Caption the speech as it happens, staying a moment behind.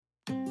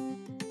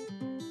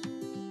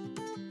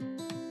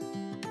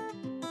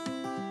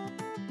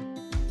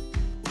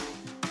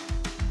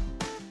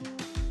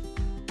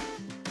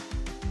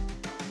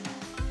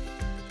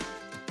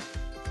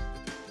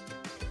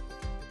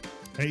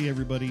Hey,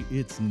 everybody,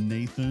 it's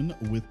Nathan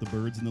with the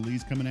Birds and the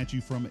Lees coming at you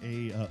from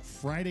a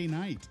Friday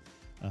night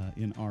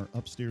in our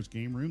upstairs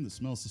game room that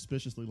smells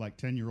suspiciously like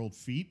 10-year-old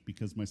feet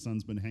because my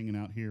son's been hanging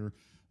out here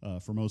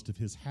for most of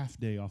his half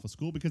day off of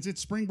school because it's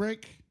spring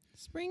break.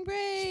 Spring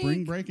break.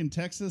 Spring break in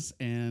Texas.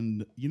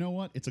 And you know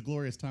what? It's a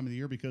glorious time of the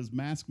year because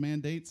mask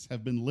mandates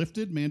have been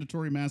lifted,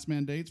 mandatory mask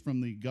mandates from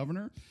the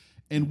governor.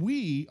 And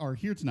we are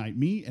here tonight,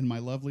 me and my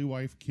lovely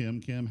wife, Kim.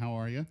 Kim, how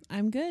are you?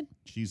 I'm good.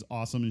 She's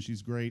awesome and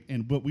she's great.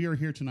 But we are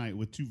here tonight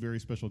with two very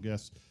special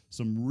guests,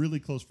 some really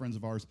close friends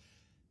of ours,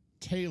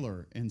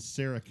 Taylor and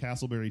Sarah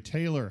Castleberry.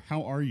 Taylor,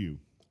 how are you?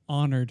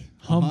 Honored.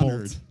 Humbled.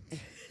 Honored.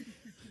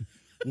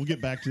 We'll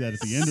get back to that at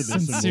the end of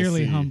this.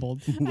 Sincerely and we'll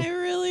humbled. I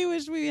really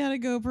wish we had a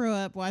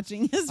GoPro up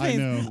watching his face. I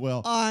know.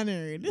 Well,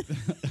 honored.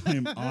 I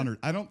am honored.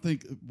 I don't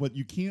think what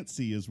you can't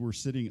see is we're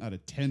sitting at a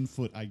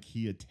 10-foot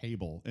IKEA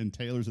table and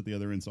Taylor's at the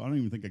other end. So I don't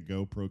even think a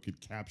GoPro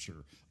could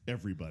capture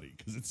everybody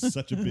because it's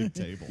such a big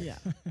table. Yeah.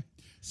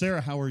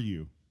 Sarah, how are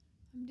you?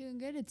 I'm doing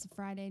good. It's a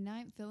Friday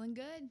night. Feeling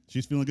good.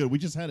 She's feeling good. We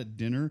just had a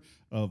dinner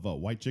of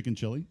white chicken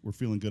chili. We're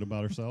feeling good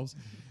about ourselves.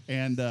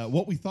 And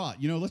what we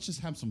thought, let's just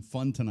have some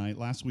fun tonight.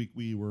 Last week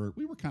we were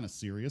kind of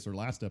serious, or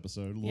last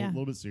episode, a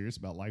little bit serious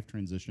about life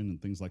transition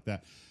and things like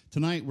that.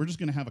 Tonight we're just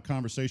going to have a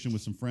conversation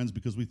with some friends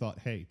because we thought,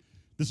 hey,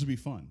 this would be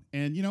fun.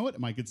 And you know what? It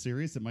might get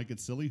serious. It might get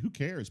silly. Who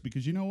cares?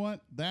 Because you know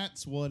what?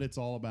 That's what it's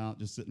all about,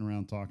 just sitting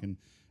around talking.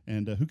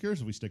 And who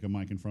cares if we stick a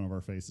mic in front of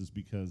our faces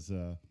because...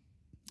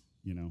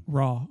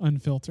 Raw,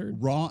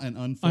 unfiltered. Raw and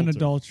unfiltered.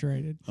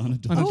 Unadulterated.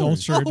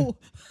 Unadulterated. Oh.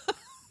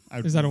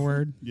 Is that a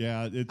word?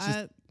 Yeah, it's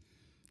just...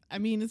 I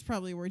mean, it's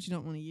probably a word you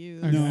don't want to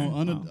use. Okay.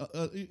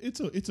 No,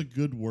 it's a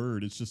good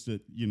word. It's just that,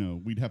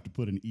 we'd have to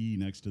put an E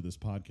next to this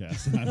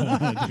podcast, and I don't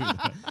want to do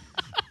that.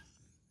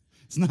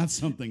 It's not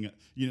something,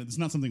 it's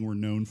not something we're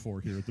known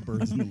for here at the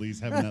Birds and the Lees,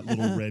 having that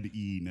little red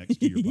E next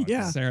to your podcast.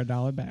 Yeah. Sarah,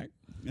 dial it back.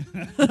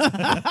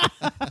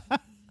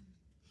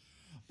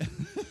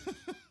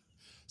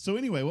 So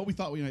anyway, what we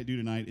thought we might do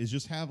tonight is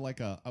just have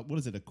like a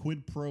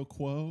quid pro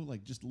quo,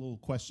 like just a little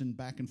question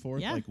back and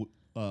forth. Yeah. Like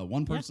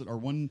one person or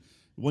one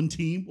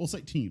team. We'll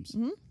say teams.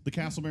 Mm-hmm. The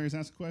Castleberries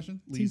ask a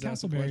question. Lee's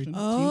ask a Castleberry. question.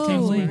 Oh, Team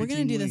Castleberry, we're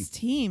going to do Lee. this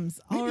teams.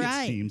 Maybe All it's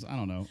right. teams. I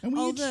don't know. And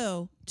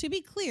Although, to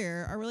be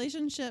clear, our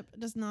relationship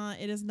is not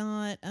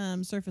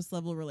surface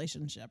level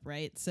relationship,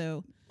 right?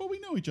 So, well, we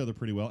know each other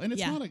pretty well, and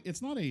it's Yeah.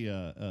 not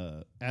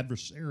a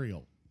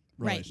adversarial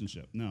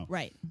relationship. Right. No.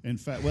 Right. In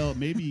fact, well,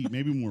 maybe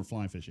when we're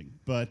fly fishing,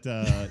 but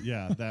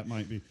that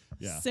might be.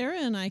 Yeah. Sarah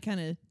and I kind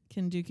of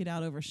can duke it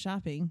out over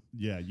shopping.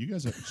 Yeah, you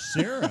guys are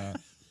Sarah.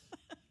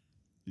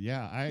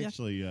 Yeah, I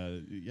actually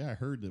I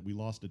heard that we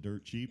lost a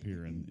dirt cheap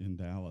here in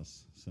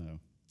Dallas. So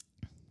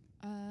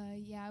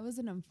Yeah, it was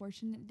an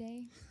unfortunate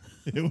day.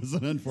 it was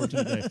an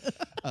unfortunate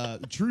day.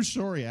 True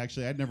story,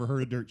 actually. I'd never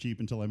heard of dirt cheap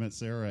until I met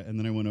Sarah, and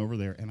then I went over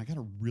there, and I got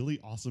a really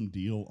awesome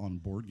deal on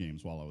board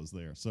games while I was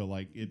there. So,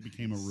 it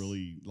became a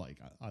really,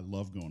 I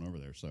love going over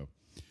there. So,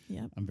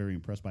 I'm very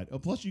impressed by it. Oh,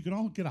 plus, you can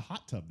all get a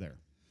hot tub there.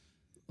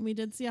 We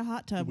did see a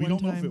hot tub We one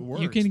don't know time. if it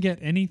works. You can get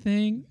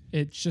anything.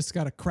 It's just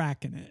got a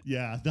crack in it.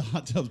 Yeah, the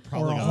hot tub's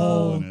probably Or a got a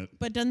hole in hole. it.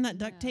 But doesn't that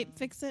duct tape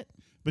fix it?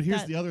 But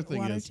here's that the other thing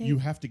water is tape? you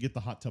have to get the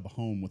hot tub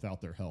home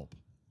without their help.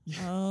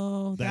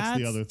 Oh, That's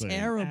the other thing.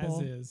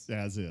 terrible.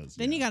 As is.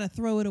 Then yeah. you got to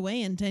throw it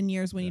away in 10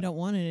 years when you don't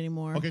want it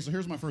anymore. Okay, so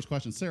here's my first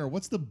question. Sarah,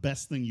 what's the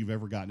best thing you've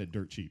ever gotten at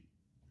Dirt Cheap?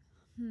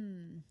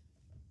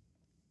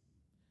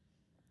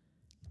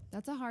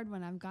 That's a hard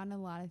one. I've gotten a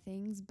lot of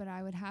things, but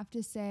I would have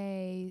to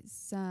say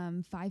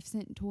some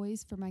 5-cent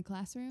toys for my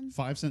classroom.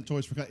 5-cent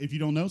toys for if you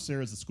don't know,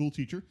 Sarah's a school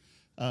teacher,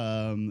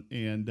 so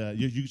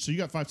you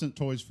got 5-cent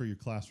toys for your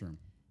classroom.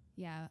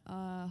 Yeah,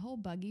 a whole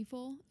buggy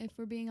full, if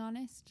we're being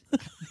honest.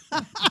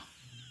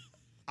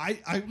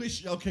 I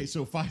wish. Okay,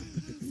 so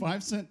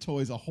 5-cent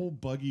toys, a whole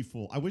buggy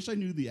full. I wish I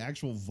knew the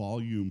actual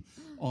volume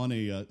on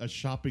a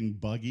shopping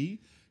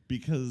buggy,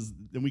 because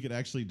then we could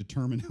actually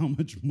determine how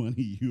much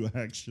money you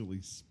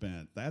actually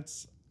spent.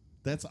 That's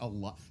a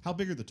lot. How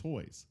big are the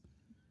toys?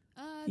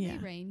 They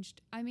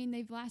ranged. I mean,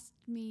 they've lasted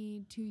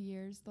me 2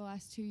 years, the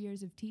last 2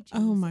 years of teaching.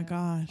 Oh, my so-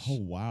 gosh. Oh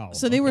wow!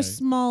 So they were Okay.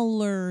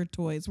 smaller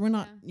toys. We're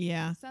not,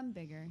 Some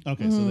bigger.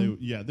 Okay, so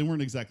they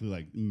weren't exactly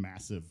like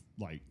massive,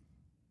 like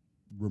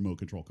remote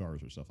control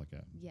cars or stuff like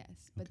that.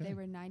 Yes, but Okay. they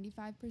were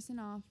 95%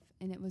 off,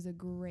 and it was a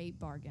great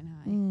bargain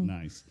high.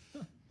 Nice.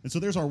 And so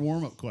there's our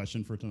warm-up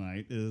question for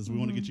tonight is we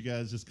want to get you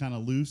guys just kind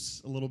of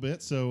loose a little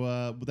bit.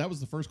 So that was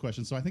the first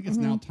question. So I think it's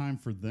now time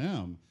for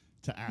them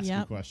to ask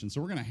a question. So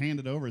we're going to hand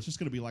it over. It's just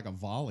going to be like a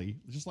volley,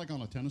 just like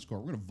on a tennis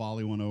court. We're going to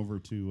volley one over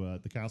to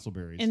the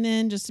Castleberries. And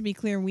then just to be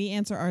clear, we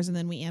answer ours and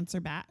then we answer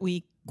back.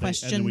 We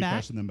question and then we back.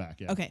 question them back,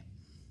 yeah. Okay.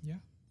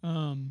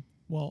 Yeah.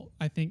 Well,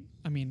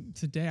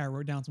 today I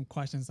wrote down some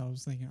questions. I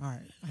was thinking, all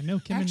right, I know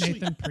Kim and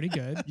Nathan pretty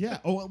good. Yeah.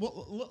 Oh,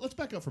 well, let's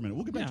back up for a minute.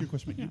 We'll get back to your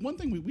question. Yeah. One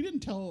thing we didn't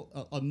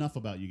tell enough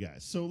about you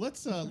guys. So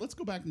let's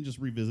go back and just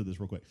revisit this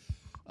real quick.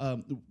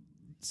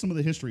 Some of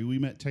the history. We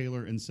met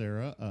Taylor and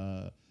Sarah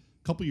a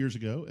couple years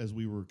ago as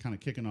we were kind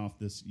of kicking off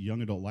this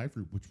young adult life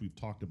group, which we've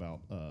talked about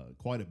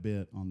quite a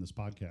bit on this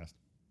podcast.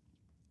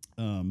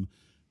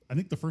 I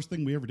think the first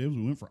thing we ever did was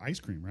we went for ice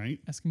cream, right?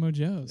 Eskimo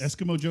Joe's.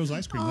 Eskimo Joe's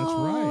ice cream. That's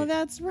Oh, right.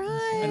 that's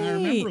right. And I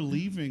remember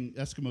leaving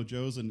Eskimo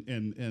Joe's and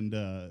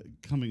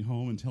coming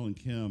home and telling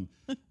Kim,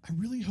 I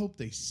really hope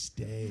they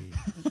stay.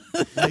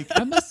 Like,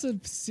 I must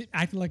have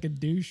acted like a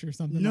douche or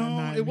something. that no,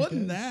 night it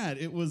wasn't because- that.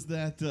 It was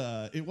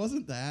that. It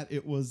wasn't that.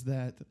 It was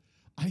that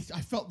I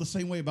felt the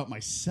same way about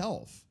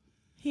myself.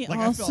 He Like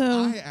also I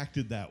felt I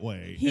acted that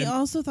way. he And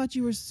also thought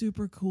you were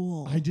super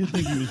cool. I did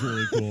think he was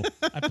really cool.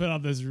 I put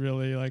on this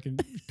really like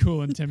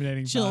cool,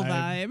 intimidating Chill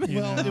vibe. vibe. you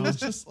Well, know? it was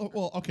just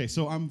okay.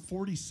 So I'm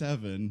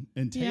 47,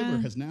 and Taylor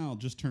Yeah. has now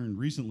just turned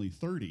recently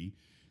 30,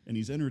 and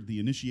he's entered the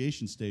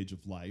initiation stage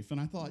of life.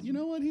 And I thought, you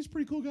know what, he's a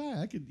pretty cool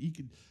guy. I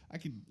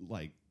could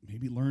like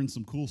maybe learn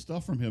some cool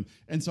stuff from him.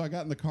 And so I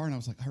got in the car and I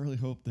was like, I really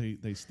hope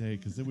they stay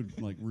because it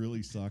would like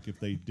really suck if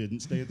they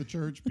didn't stay at the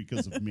church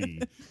because of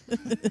me.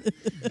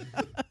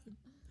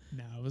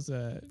 No, it was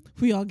a.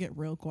 We all get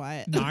real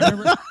quiet. No,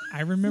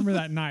 I remember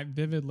that night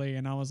vividly,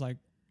 and I was like,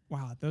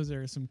 wow, those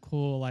are some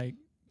cool like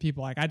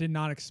people. Like I did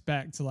not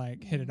expect to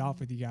like hit it off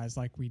with you guys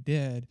like we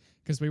did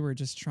because we were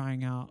just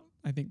trying out.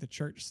 I think the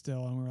church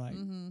still, and we were like,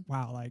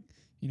 wow, like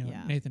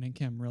Yeah. Nathan and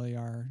Kim really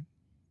are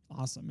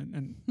awesome,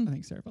 and I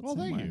think Sarah felt Well,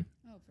 the same thank way. you.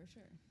 Oh, for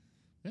sure.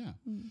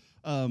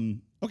 Yeah.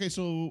 Okay,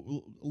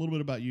 so a little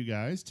bit about you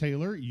guys.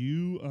 Taylor,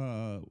 you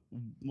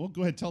well,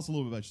 go ahead, tell us a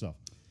little bit about yourself.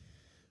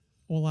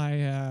 Well,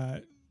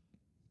 I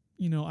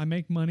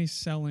make money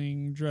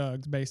selling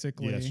drugs,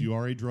 basically. Yes, you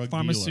are a drug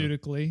dealer.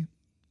 Pharmaceutically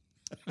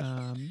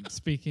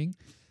speaking.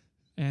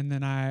 And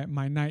then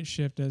my night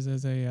shift is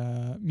as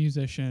a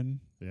musician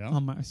Yeah.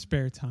 on my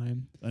spare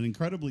time. An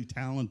incredibly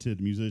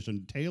talented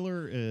musician.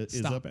 Taylor is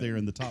Stop up it. there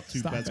in the top 2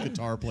 Stop best it.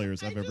 guitar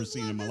players I've ever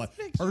seen in my life.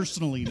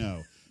 Personally,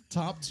 no.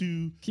 Top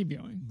 2 Keep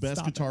going. best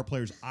Stop guitar it.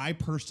 players I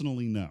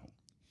personally know.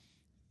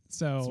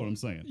 So That's what I'm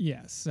saying.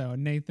 yes. So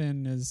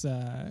Nathan is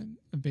a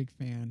big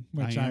fan,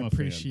 which I am I a fan.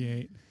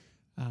 appreciate.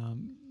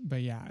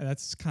 But yeah,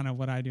 that's kind of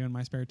what I do in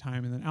my spare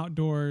time. And then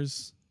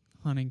outdoors,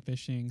 hunting,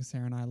 fishing.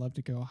 Sarah and I love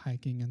to go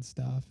hiking and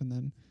stuff. And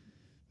then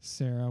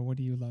Sarah, what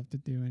do you love to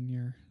do in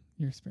your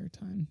spare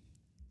time?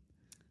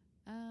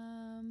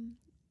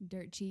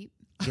 Dirt cheap.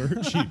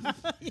 Dirt cheap.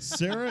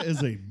 Sarah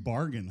is a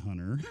bargain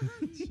hunter.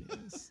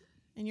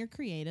 And you're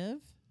creative.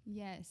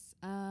 Yes.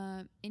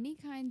 Any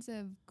kinds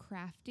of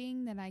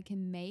crafting that I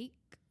can make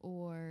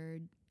or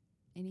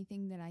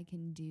anything that I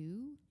can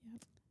do.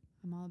 Yep.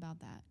 I'm all about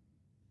that.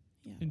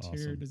 Yeah.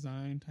 Interior Awesome.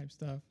 design type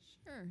stuff.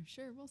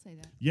 Sure, we'll say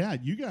that. Yeah,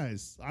 you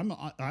guys.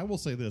 I will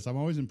say this. I'm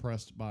always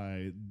impressed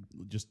by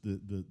just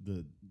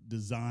the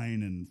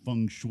design and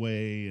feng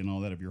shui and all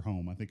that of your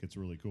home. I think it's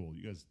really cool.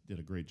 You guys did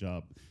a great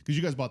job because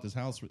you guys bought this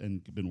house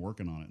and been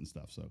working on it and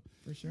stuff. So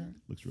For sure.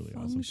 looks really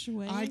Feng awesome.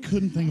 shui. I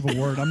couldn't think of a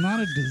word. I'm not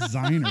a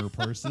designer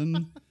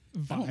person.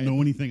 I don't Vibe.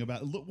 know anything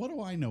about. Look, what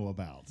do I know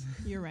about?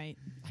 You're right.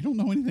 I don't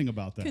know anything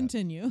about that.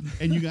 Continue.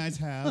 And you guys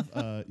have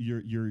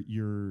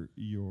your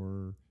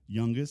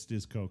youngest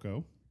is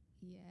Coco,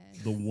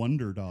 Yes. the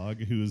wonder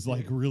dog, who is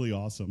like really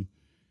awesome.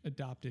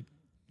 Adopted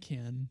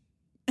Ken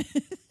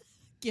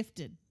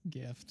Gifted.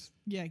 gift.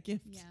 Yeah,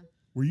 gift. Yeah.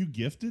 Were you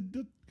gifted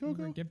to We were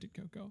Coco? gifted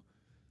Coco.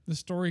 The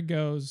story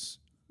goes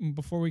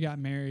before we got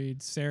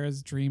married,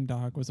 Sarah's dream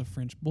dog was a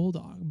French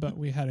bulldog, but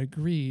we had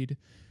agreed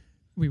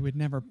we would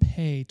never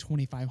pay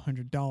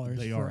 $2,500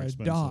 They for are a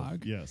expensive.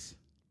 dog. Yes.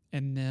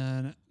 And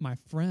then my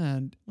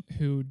friend,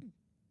 who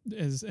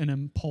is an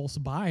impulse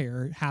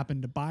buyer,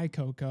 happened to buy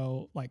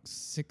Coco like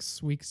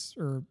 6 weeks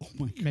or Oh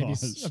my maybe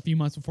gosh. a few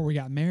months before we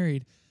got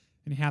married,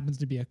 and he happens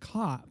to be a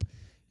cop.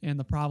 And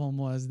the problem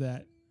was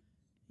that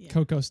Yeah.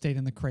 Coco stayed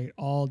in the crate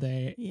all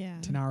day, Yeah.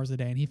 10 hours a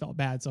day, and he felt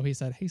bad. So he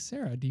said, "Hey,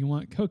 Sarah, do you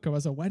want Coco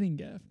as a wedding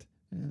gift?"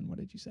 And what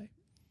did you say?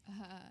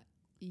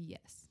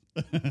 Yes.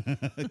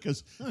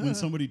 Because when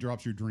somebody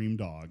drops your dream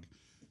dog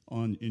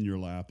in your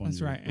lap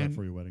That's right. And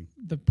for your wedding,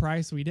 the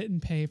price we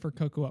didn't pay for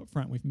Coco up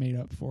front, we've made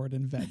up for it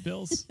in vet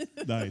bills.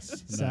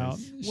 nice. So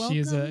Nice.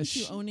 Welcome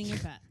she's to owning a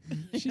pet.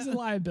 she's a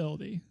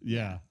liability.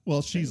 Yeah.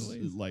 Well, she's the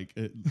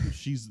least.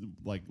 she's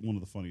like one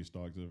of the funniest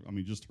dogs. I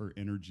mean, just her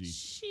energy.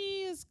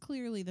 She is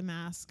clearly the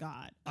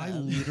mascot. I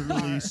of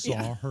literally our- saw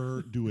yeah.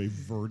 her do a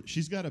vert.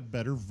 She's got a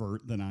better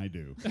vert than I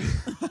do.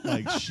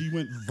 Like she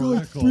went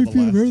Like vertical. 3 the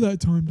feet of air last-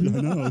 that time, dude.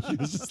 I know. She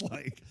was just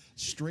like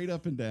straight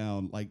up and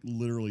down, like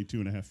literally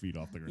 2.5 feet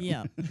off the ground.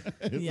 Yeah.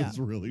 It Yeah. was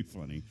really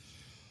funny.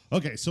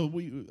 Okay, so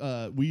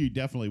we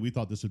definitely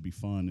thought this would be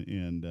fun,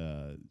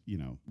 and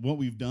what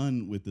we've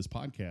done with this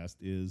podcast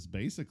is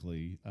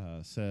basically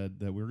said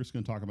that we're just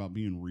going to talk about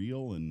being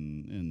real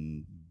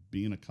and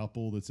being a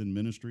couple that's in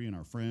ministry and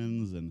our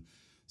friends, and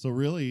so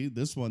really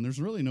this one there's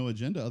really no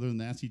agenda other than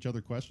to ask each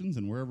other questions,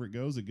 and wherever it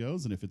goes,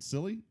 and if it's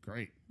silly,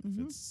 great. If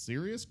it's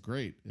serious,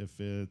 great. If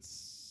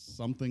it's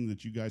something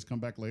that you guys come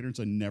back later and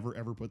say never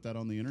ever put that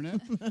on the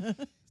internet,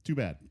 too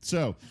bad.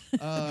 So.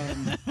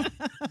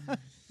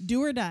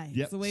 Do or die.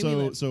 Yep. It's the way we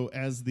live. So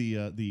as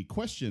the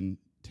question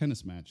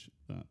tennis match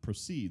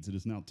proceeds, it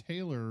is now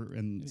Taylor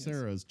and Yes.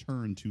 Sarah's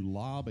turn to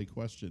lob a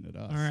question at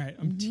us. All right,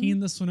 I'm teeing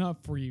this one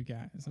up for you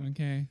guys.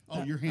 Okay,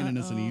 Oh, you're handing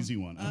us an easy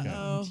one. Okay.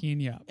 Uh-oh. I'm teeing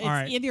you up. It's All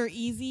right. either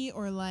easy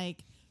or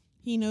like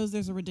he knows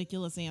there's a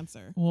ridiculous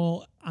answer.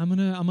 Well, I'm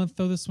gonna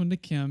throw this one to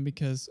Kim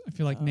because I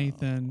feel like Oh.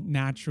 Nathan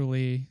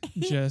naturally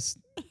just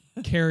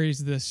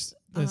carries this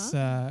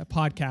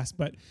podcast.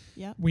 But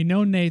Yep. we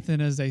know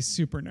Nathan is a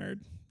super nerd.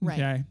 Right.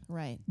 Okay,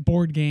 Right.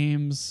 board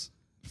games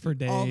for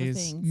All the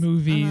days, things.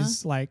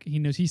 movies. Like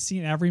he's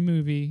seen every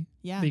movie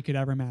Yeah. that you could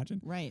ever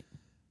imagine. Right.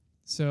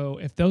 So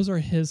if those are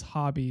his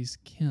hobbies,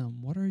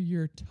 Kim, what are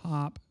your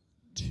top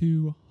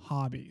 2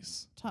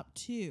 hobbies? Top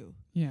 2.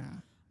 Yeah.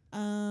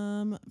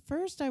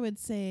 First I would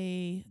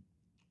say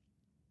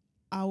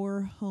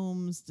our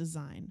home's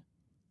design.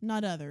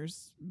 Not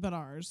others, but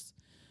ours.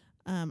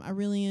 I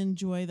really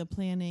enjoy the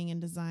planning and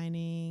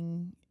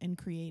designing and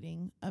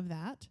creating of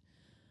that.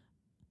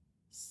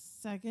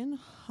 Second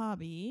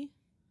hobby.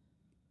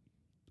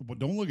 But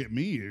don't look at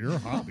me. Your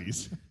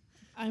hobbies.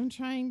 I'm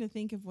trying to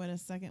think of what a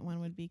second one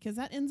would be because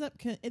that ends up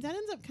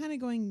kind of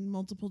going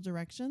multiple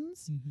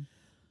directions.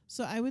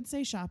 So I would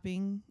say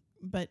shopping,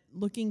 but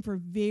looking for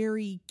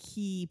very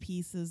key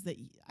pieces that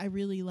I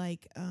really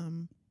like,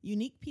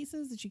 unique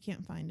pieces that you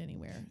can't find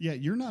anywhere. Yeah,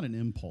 you're not an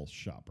impulse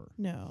shopper.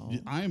 No.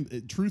 I'm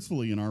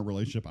truthfully in our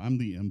relationship, I'm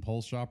the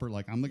impulse shopper.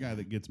 Like I'm the guy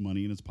that gets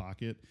money in his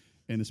pocket,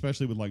 and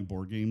especially with like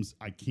board games,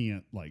 I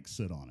can't like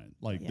sit on it.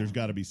 Like there's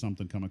got to be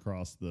something come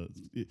across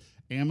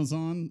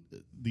Amazon.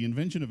 The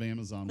invention of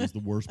Amazon was the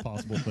worst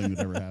possible thing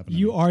that ever happened.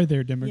 You to me. are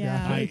their demographic.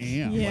 Yeah. I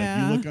am. Yeah.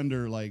 Like you look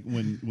under like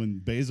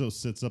when Bezos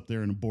sits up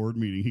there in a board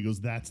meeting, he goes,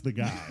 "That's the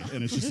guy,"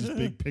 and it's just this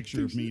big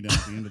picture of me down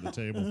at the end of the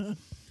table.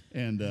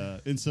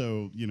 And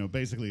so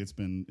basically it's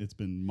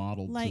been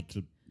modeled Like-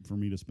 for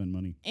me to spend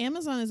money.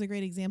 Amazon is a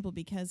great example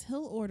because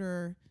he'll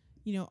order,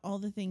 all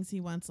the things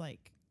he wants,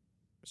 like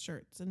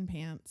shirts and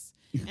pants,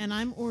 and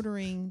I'm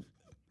ordering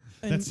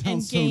That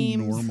sounds so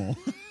games. normal.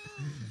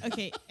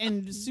 Okay,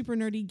 and super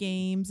nerdy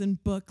games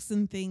and books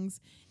and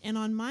things. And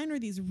on mine are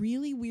these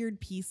really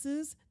weird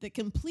pieces that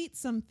complete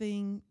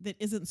something that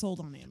isn't sold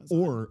on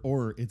Amazon.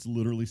 Or it's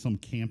literally some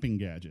camping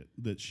gadget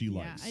that she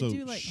likes. I So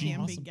do like she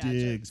camping digs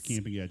gadgets.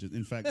 camping gadgets.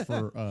 In fact,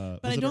 for but was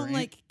I it our don't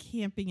like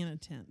camping in a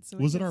tent. So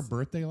was it our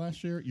birthday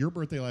last year? Your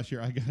birthday last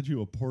year, I got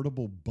you a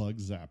portable bug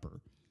zapper.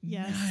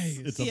 Yes. Nice.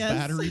 It's a Yes.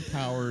 battery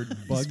powered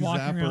bug Just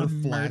walking zapper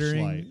around flashlight.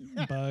 murdering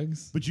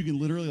bugs. But you can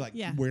literally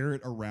Yeah. wear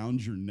it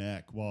around your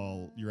neck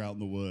while you're out in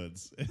the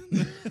woods.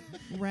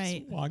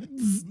 Right. Walk.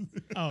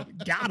 Oh,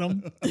 got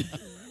him.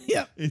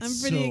 Yep. It's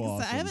I'm pretty so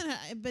excited. I awesome.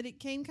 haven't, but it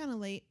came kind of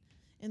late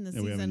in the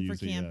Yeah, we haven't season for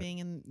used it yet. camping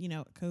and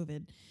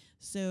COVID,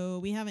 so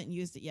we haven't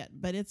used it yet.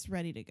 But it's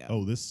ready to go.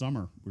 Oh, this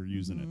summer we're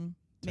using it.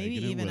 Maybe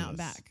taking it even with out us.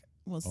 back.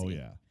 We'll see. Oh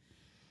yeah.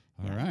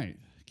 All Yeah. right,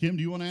 Kim,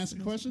 do you want to ask a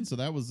question? So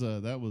that was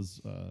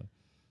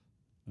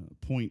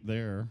point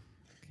there.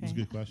 It was a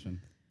Okay. good question.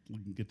 We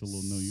can get to know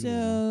you. A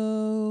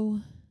little more.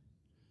 So,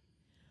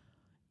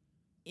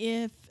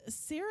 if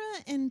Sarah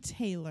and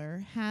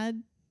Taylor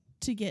had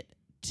to get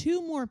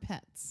 2 more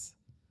pets,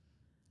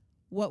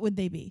 what would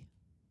they be?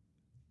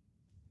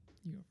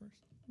 You go first.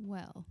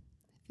 Well,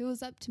 if it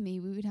was up to me,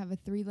 we would have a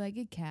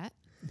 3-legged cat.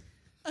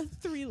 A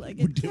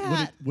 3-legged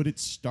cat. Would it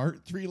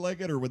start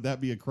 3-legged, or would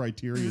that be a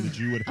criteria that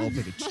you would help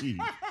it achieve?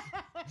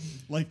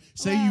 Like,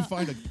 say you Well-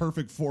 find a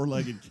perfect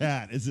 4-legged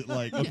cat. Is it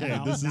like, okay,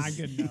 No, this not is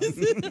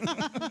good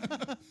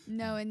enough.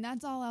 No, and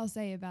that's all I'll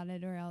say about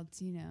it, or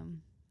else,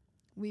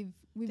 we've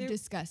There-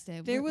 discussed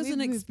it. There was We've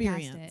an moved past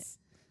it. experience.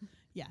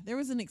 Yeah, there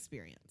was an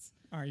experience.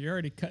 All right, you're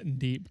already cutting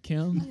deep,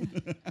 Kim.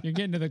 You're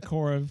getting to the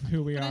core of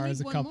who we But I are need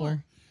as a one couple.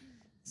 more.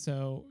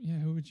 So, yeah,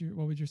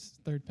 what would your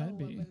third pet Oh,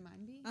 be? what would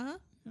mine be? Uh huh.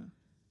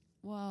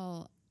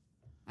 Well,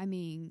 I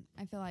mean,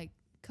 I feel like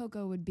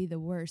Coco would be the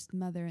worst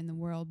mother in the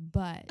world,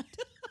 but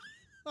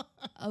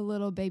a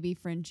little baby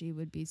Frenchie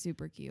would be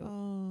super cute.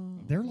 Oh.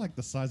 they're like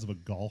the size of a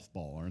golf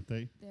ball, aren't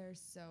they? They're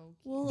so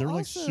cute. Well, They're like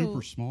also,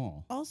 super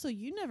small. Also,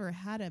 you never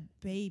had a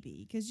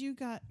baby because you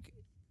got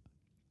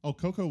Oh,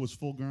 Coco was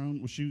full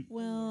grown. Was she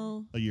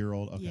well. a year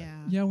old? Okay.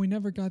 Yeah. Yeah, we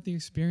never got the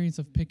experience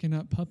of picking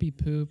up puppy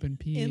poop and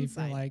pee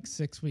Inside. for like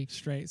 6 weeks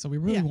straight. So we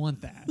really Yeah.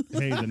 want that.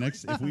 Hey,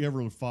 if we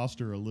ever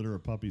foster a litter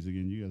of puppies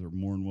again, you guys are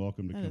more than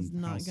welcome to That come is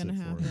not house gonna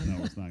sit for it. happen.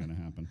 No, it's not going to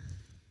happen.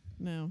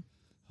 No.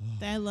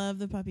 I love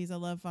the puppies. I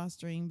love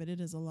fostering, but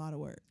it is a lot of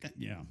work,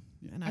 Yeah.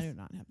 Yeah. and I do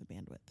not have the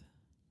bandwidth.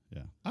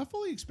 Yeah. I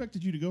fully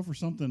expected you to go for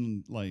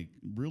something like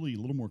really a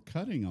little more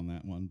cutting on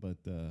that one, but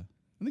I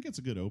think it's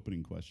a good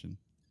opening question.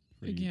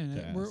 For you Again,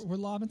 to we're ask.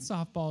 lobbing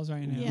softballs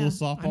right now. Yeah.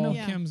 Little softball. I know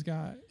Yeah. Kim's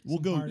got. We'll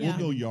some go. hard We'll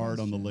go hitting yard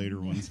on the questions.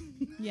 later ones.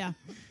 Yeah.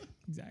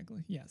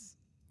 Exactly. Yes.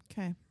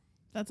 Okay.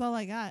 That's all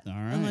I got. All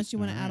right, Unless you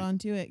want to all add right. on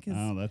to it, because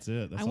Oh, that's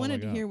it. That's I all wanted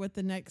to got. hear what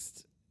the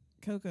next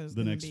Coco's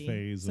The gonna next be.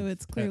 phase So of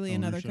it's pet clearly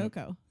another ownership.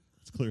 Coco.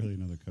 It's clearly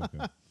another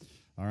Coco.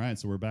 All right,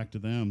 so we're back to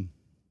them.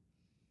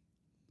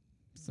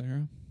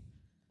 Sarah,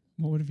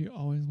 what have you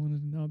always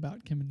wanted to know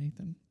about Kim and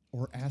Nathan?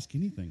 Or ask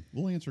anything.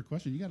 We'll answer a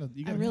question. You got a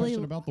I really,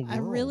 question about the world. I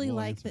really we'll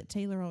like answer. that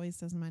Taylor always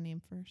says my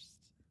name first.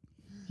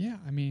 Yeah,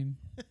 I mean,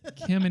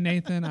 Kim and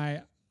Nathan,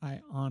 I I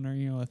honor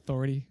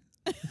authority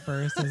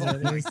first. As Oh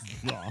it my is.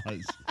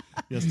 gosh.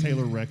 Yes,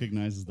 Taylor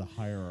recognizes the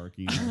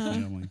hierarchy in our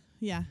family.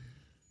 Yeah.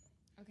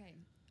 Okay,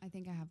 I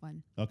think I have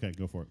one. Okay,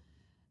 go for it.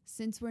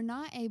 Since we're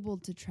not able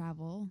to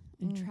travel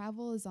and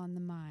travel is on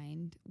the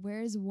mind,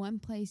 where is one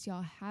place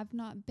y'all have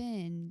not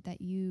been that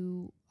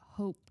you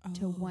hope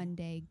to one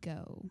day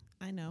go?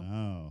 I know.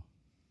 Oh.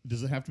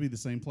 Does it have to be the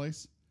same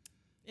place?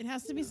 It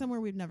has to be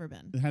somewhere we've never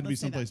been. It had to be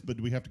Let's say that. someplace, but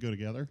do we have to go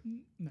together?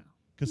 No.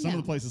 Because some of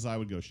No. the places I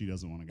would go, she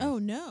doesn't want to go. Oh,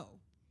 no.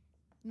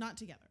 Not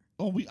together.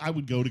 Oh, I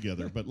would go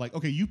together, but like,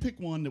 okay, you pick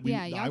one that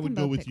Yeah, y'all I can would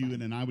go both with pick you, one.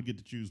 and then I would get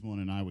to choose one,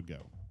 and I would go.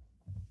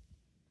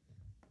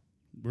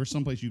 Where's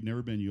someplace you've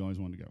never been, you always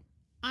wanted to go?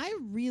 I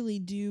really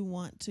do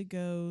want to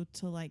go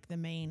to like the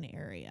Maine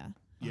area.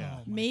 Yeah. Oh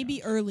my Maybe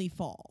gosh. early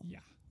fall. Yeah.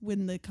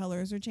 When the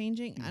colors are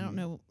changing. I Mhm. don't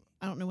know.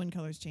 I don't know when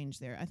colors change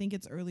there. I think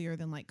it's earlier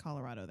than like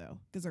Colorado though,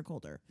 because they're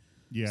colder.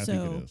 Yeah, I So-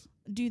 think it is.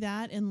 Do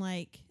that and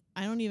like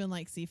I don't even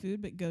like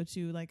seafood, but go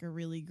to like a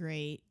really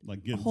great.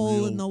 Like get Hole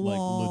real, in the like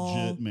wall.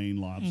 legit Maine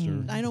lobster.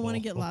 Mm. I don't want to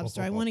get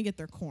lobster. I want to get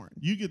their corn.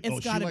 You get. It's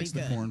She gotta be likes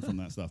the good. corn from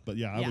that stuff, but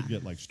yeah, I Yeah. would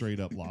get like straight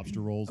up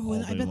lobster rolls Oh, all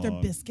and day I bet their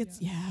long. biscuits.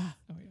 Yeah.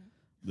 Oh yeah.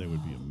 They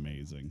would be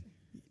amazing.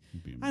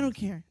 It'd be I don't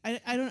amazing. care.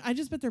 I don't. I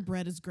just bet their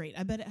bread is great.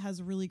 I bet it has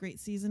really great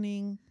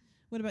seasoning.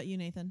 What about you,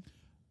 Nathan?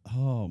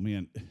 Oh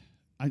man,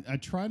 I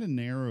try to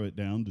narrow it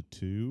down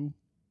to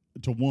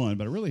one,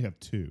 but I really have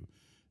two,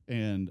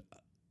 and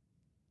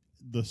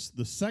the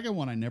second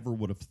one I never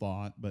would have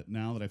thought, but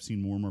now that I've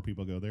seen more and more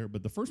people go there,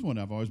 but the first one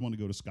I've always wanted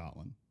to go to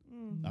Scotland.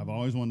 I've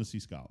always wanted to see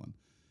Scotland.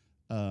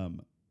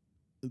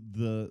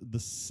 The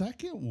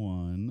second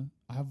one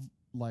I've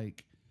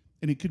like,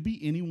 and it could be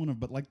any one of,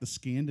 but like the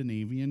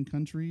Scandinavian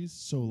countries.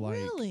 So like,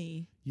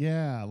 Really?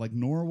 yeah, like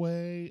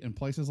Norway and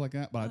places like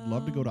that. But I'd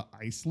love to go to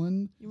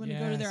Iceland. You want to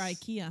go to their Yes.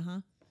 IKEA,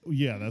 huh?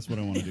 Yeah, that's what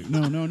I want to do.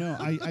 No.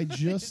 I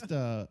just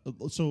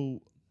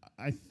so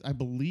I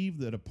believe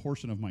that a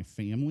portion of my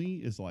family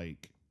is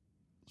like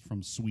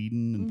from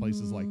Sweden and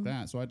places like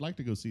that. So I'd like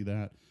to go see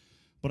that.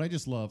 But I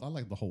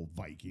like the whole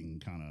Viking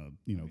kind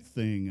of,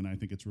 thing, and I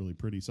think it's really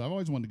pretty. So I've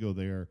always wanted to go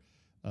there.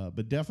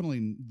 But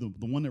definitely the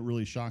one that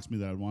really shocks me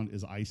that I want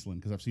is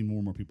Iceland, because I've seen more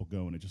and more people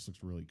go, and it just looks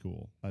really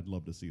cool. I'd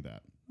love to see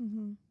that.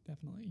 Mm-hmm.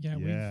 Definitely. Yeah.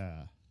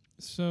 Yeah.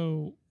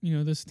 So,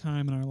 this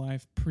time in our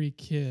life,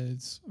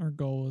 pre-kids, our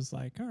goal was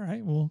like, all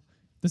right, well,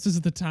 this is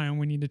the time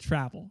we need to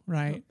travel,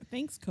 right?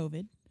 Thanks,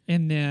 COVID.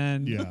 And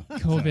then Yeah,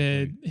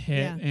 COVID hit,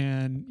 Yeah.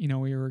 and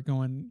we were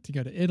going to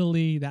go to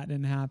Italy. That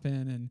didn't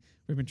happen, and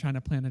we've been trying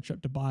to plan a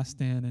trip to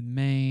Boston and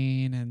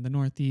Maine and the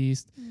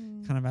Northeast,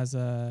 kind of as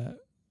a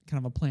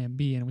plan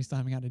B, and we still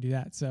haven't got to do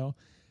that. So,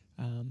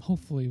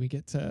 hopefully, we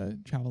get to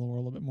travel the world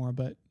a little bit more.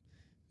 But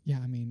yeah,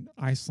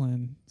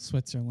 Iceland,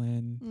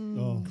 Switzerland,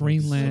 Oh,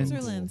 Greenland.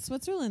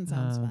 Switzerland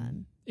sounds Um,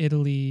 fun.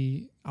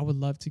 Italy. I would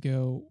love to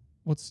go.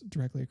 What's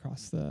directly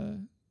across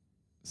the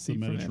sea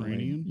from Italy?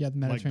 Mediterranean? Yeah, the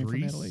Like Mediterranean from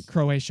Greece? Italy.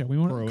 Croatia. We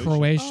want Croatia?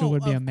 Croatia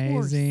would be Oh, of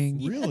course. amazing.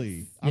 Yes.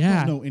 Really? I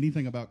Yeah. don't know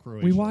anything about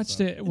Croatia. We watched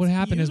so- it. What It's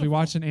happened is we beautiful.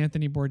 watched an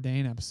Anthony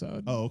Bourdain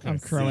episode Oh, okay. of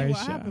See, See, Croatia.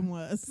 what happened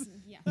was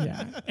Yeah.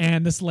 Yeah,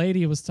 and this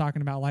lady was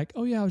talking about like,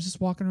 oh yeah, I was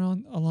just walking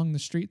around along the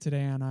street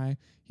today, and I,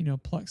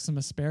 plucked some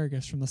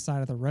asparagus from the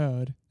side of the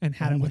road and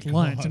had Oh it my with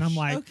lunch, and I'm gosh.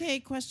 like, okay.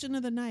 Question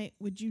of the night: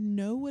 would you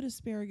know what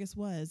asparagus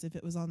was if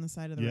it was on the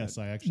side of the Yes,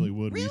 road? I actually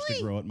would. We used to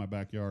Really? grow it in my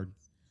backyard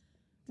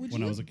Would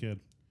when you? I was a kid.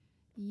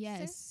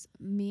 Yes,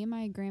 me and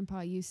my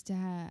grandpa used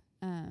to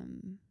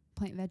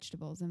plant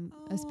vegetables, and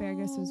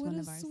asparagus was Oh, one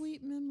what of a ours.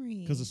 sweet memory.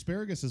 Because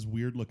asparagus is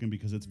weird looking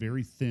because it's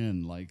very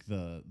thin, like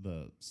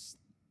the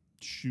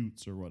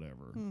shoots or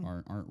whatever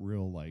aren't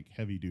real like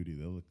heavy duty.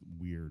 They look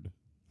weird,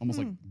 almost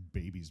like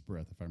baby's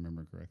breath, if I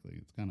remember correctly.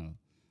 It's kind of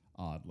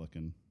odd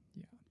looking.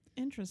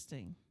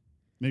 Interesting.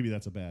 Maybe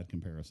that's a bad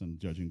comparison,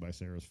 judging by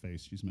Sarah's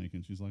face she's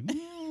making. She's like,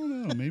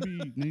 no,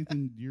 maybe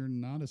Nathan, you're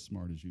not as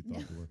smart as you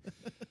thought you were.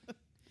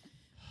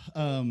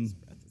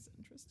 Breath is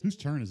interesting. Whose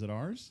turn is it?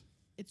 Ours?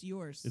 It's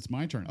yours. It's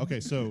my turn. Okay,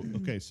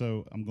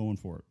 so I'm going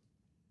for it.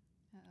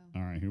 Uh-oh.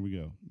 All right, here we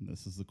go.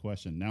 This is the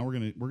question. Now we're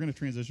gonna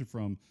transition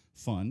from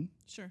fun,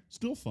 sure.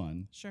 still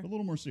fun, Sure. a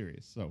little more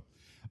serious. So,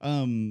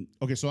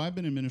 okay, so I've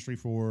been in ministry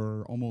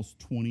for almost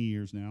 20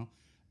 years now,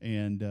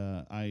 and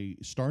I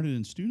started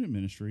in student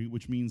ministry,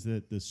 which means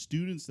that the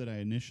students that I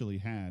initially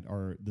had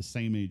are the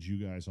same age you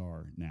guys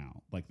are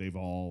now. Like you're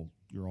all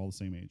the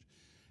same age,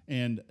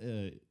 and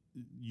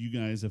you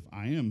guys, if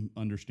I am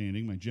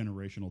understanding my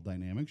generational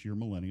dynamics, you're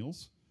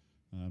millennials.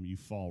 You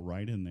fall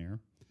right in there.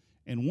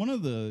 And one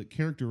of the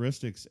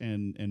characteristics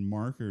and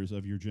markers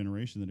of your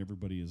generation that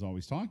everybody is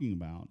always talking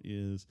about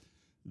is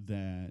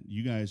that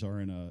you guys are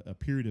in a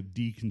period of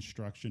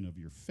deconstruction of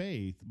your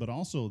faith, but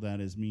also that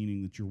is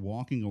meaning that you're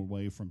walking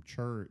away from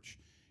church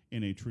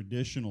in a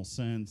traditional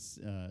sense,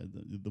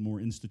 the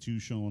more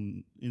institutional,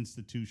 I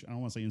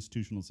don't want to say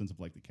institutional sense of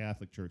like the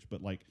Catholic Church,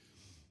 but like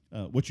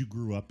what you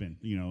grew up in,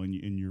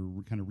 and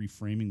you're kind of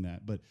reframing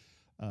that. But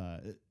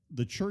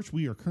the church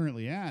we are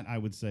currently at, I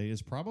would say,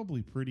 is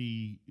probably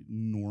pretty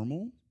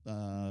normal.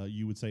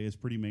 You would say is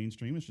pretty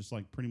mainstream. It's just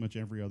like pretty much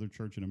every other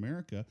church in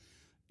America.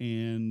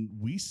 and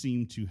we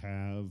seem to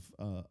have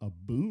a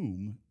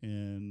boom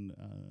in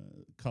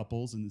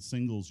couples and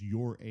singles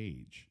your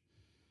age.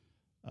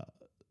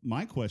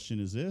 My question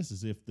is this,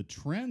 is if the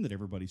trend that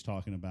everybody's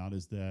talking about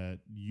is that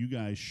you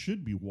guys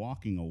should be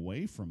walking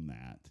away from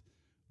that,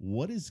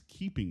 what is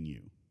keeping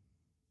you?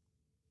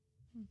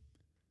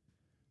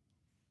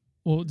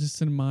 Well,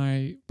 just in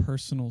my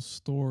personal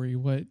story,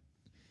 what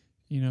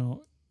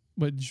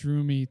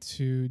drew me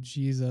to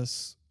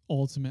Jesus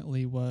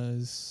ultimately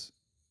was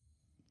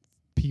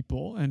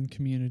people and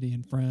community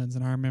and friends.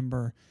 And I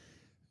remember,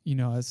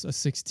 as a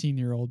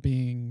 16-year-old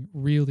being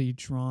really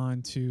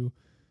drawn to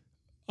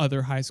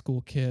other high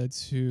school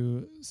kids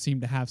who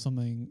seemed to have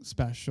something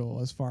special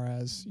as far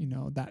as,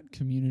 that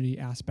community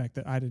aspect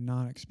that I did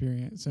not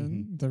experience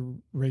in the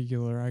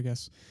regular, I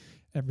guess,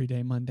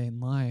 everyday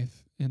mundane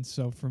life. And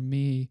so for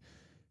me,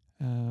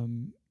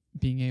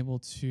 being able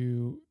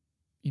to,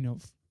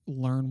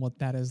 learn what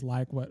that is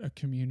like, what a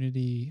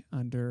community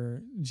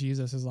under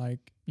Jesus is like,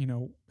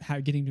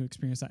 getting to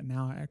experience that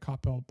now at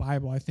Coppell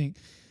Bible, I think,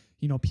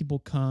 people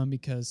come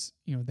because,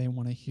 they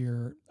want to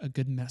hear a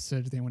good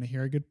message. They want to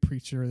hear a good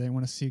preacher. They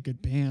want to see a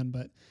good band.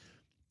 But,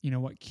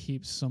 what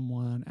keeps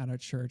someone at a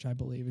church, I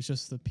believe, is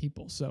just the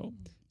people. So,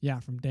 yeah,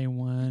 from day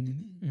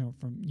one,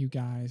 from you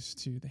guys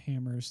to the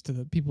Hammers to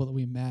the people that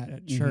we met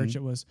at church,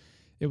 it was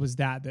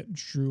that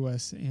drew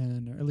us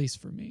in, or at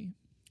least for me.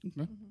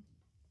 Okay.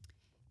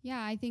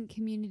 Yeah, I think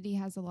community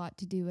has a lot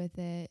to do with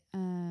it.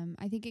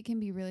 I think it can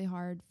be really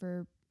hard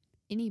for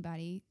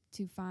anybody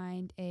to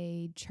find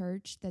a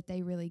church that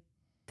they really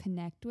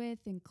connect with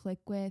and click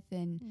with.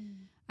 And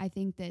I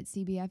think that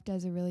CBF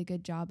does a really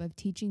good job of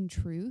teaching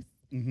truth.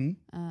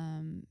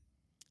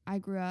 I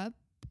grew up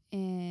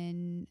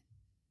in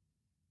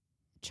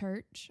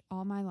church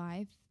all my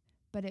life,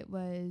 but it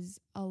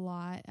was a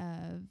lot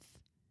of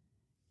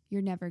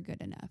you're never good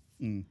enough.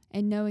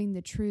 And knowing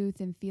the truth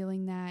and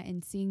feeling that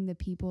and seeing the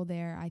people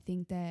there, I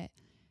think that,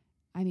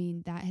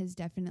 that has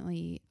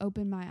definitely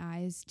opened my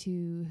eyes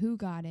to who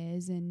God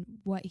is and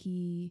what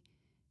he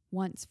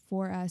wants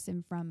for us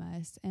and from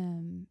us.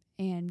 And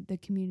the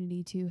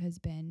community too has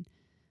been,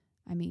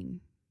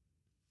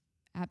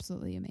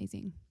 absolutely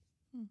amazing.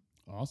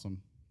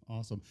 Awesome.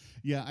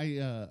 Yeah.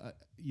 I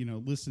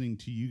listening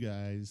to you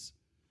guys,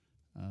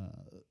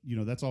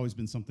 that's always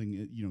been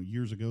something,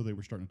 years ago they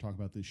were starting to talk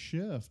about this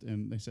shift,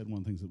 and they said one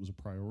of the things that was a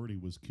priority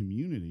was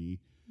community.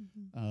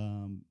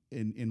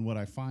 And what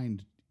I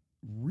find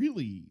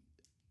really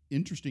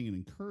interesting and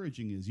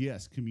encouraging is,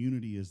 yes,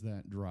 community is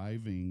that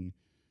driving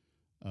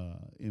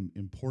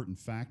important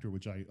factor,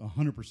 which I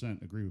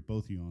 100% agree with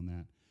both of you on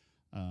that.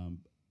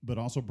 But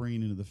also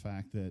bringing into the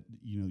fact that,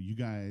 you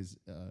guys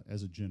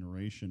as a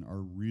generation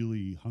are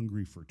really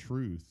hungry for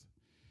truth.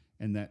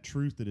 And that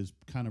truth that is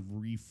kind of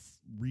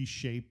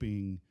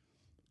reshaping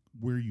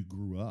where you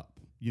grew up,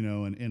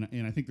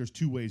 and I think there's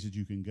two ways that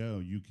you can go.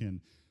 You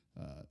can,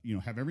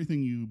 have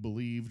everything you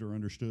believed or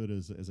understood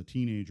as a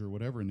teenager or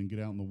whatever, and then get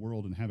out in the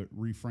world and have it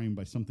reframed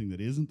by something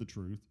that isn't the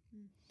truth,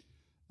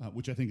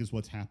 which I think is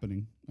what's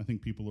happening. I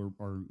think people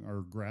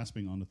are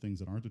grasping onto things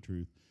that aren't the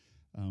truth.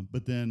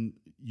 But then,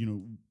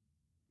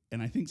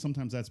 and I think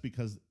sometimes that's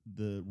because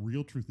the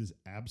real truth is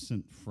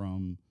absent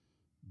from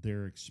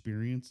their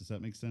experience. Does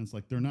that make sense?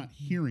 Like, they're not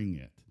hearing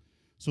it,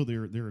 so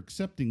they're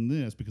accepting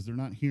this because they're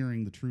not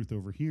hearing the truth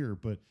over here.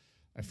 But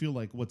I feel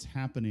like what's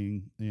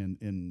happening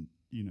in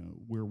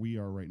where we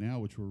are right now,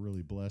 which we're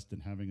really blessed in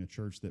having a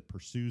church that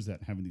pursues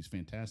that, having these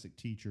fantastic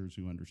teachers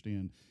who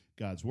understand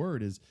God's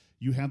word, is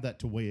you have that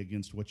to weigh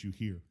against what you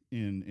hear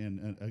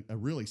in a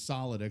really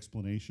solid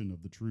explanation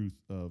of the truth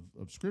of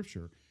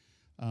Scripture.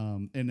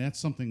 And that's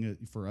something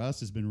that for us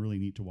has been really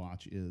neat to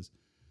watch, is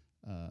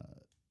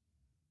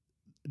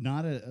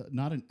not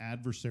an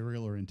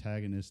adversarial or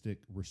antagonistic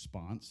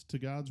response to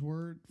God's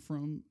word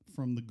from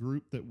the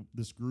group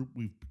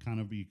we've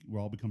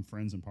all become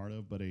friends and part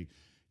of, but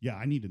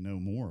I need to know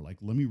more. Like,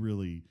 let me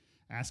really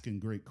asking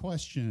great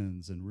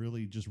questions and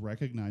really just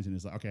recognizing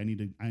it's like, okay, I need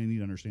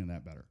to understand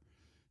that better.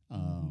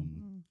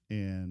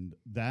 And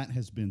that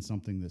has been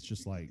something that's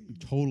just like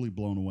totally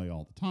blown away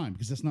all the time,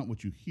 because that's not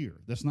what you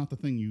hear. That's not the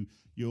thing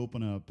you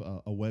open up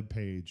a web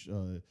page,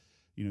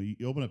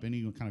 you open up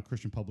any kind of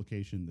Christian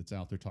publication that's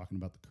out there talking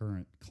about the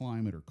current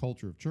climate or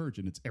culture of church,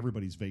 and it's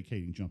everybody's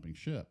vacating, jumping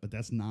ship. But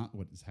that's not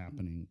what is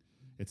happening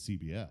at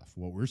CBF.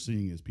 What we're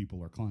seeing is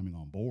people are climbing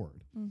on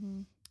board,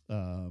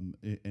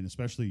 and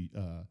especially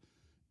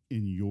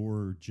in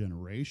your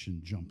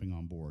generation jumping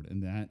on board.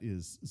 And that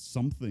is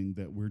something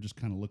that we're just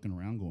kind of looking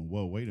around going,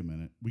 whoa, wait a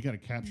minute. We got to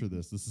capture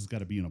this. This has got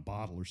to be in a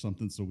bottle or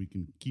something so we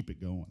can keep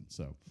it going.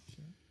 So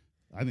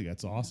I think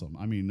that's awesome.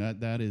 I mean,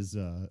 that is,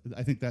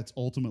 I think that's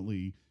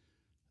ultimately,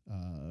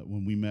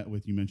 when we met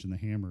with, you mentioned the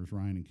Hammers,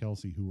 Ryan and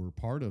Kelsey, who were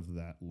part of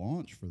that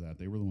launch for that.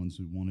 They were the ones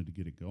who wanted to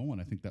get it going.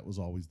 I think that was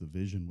always the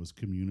vision, was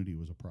community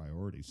was a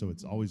priority. So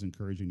it's always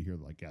encouraging to hear,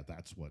 like, yeah,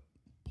 that's what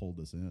pulled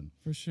us in.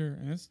 For sure.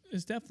 And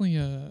it's definitely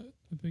a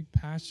big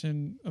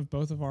passion of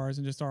both of ours,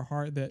 and just our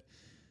heart that,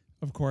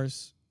 of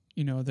course,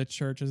 the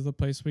church is the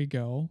place we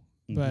go,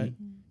 but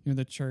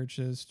the church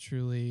is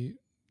truly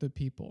the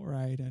people,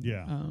 right? And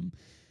Yeah.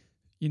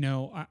 you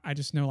know, I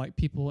just know like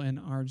people in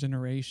our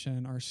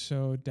generation are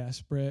so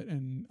desperate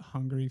and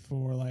hungry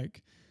for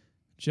like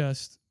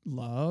just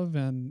love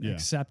and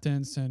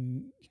acceptance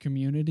and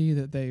community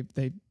that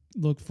they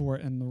look for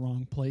it in the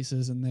wrong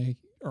places and they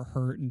are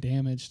hurt and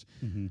damaged.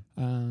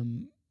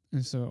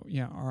 And so,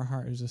 our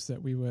heart is just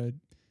that we would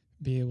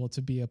be able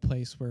to be a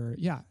place where,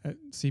 at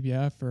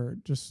CBF or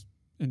just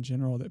in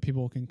general, that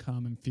people can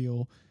come and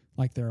feel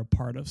like they're a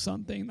part of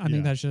something. I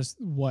think that's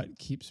just what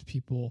keeps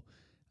people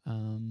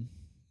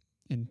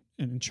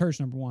in church,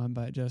 number one,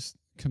 but just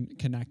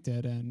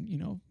connected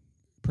and,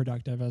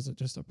 productive as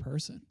just a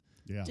person.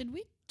 Yeah. Did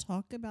we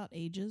talk about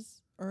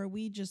ages, or are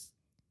we just?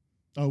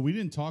 Oh, we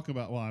didn't talk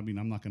about. Well, I mean,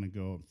 I'm not going to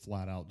go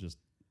flat out just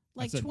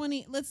like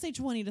 20. Let's say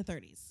 20 to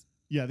 30s.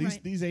 Yeah,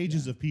 these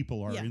ages of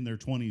people are in their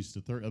 20s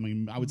to 30. I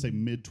mean, I would say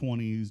mid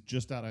 20s,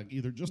 just out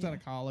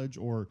of college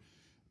or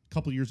a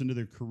couple years into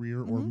their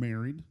career or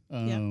married.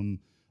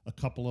 A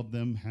couple of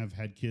them have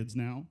had kids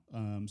now,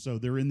 so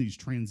they're in these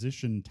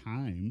transition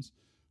times.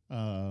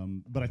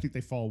 But I think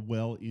they fall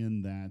well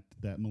in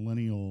that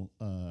millennial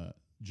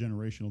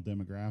generational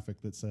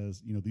demographic that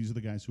says, these are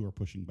the guys who are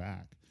pushing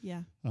back.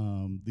 Yeah.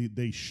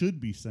 They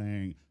should be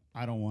saying,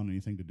 I don't want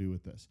anything to do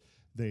with this.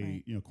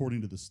 They, according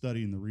to the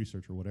study and the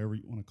research or whatever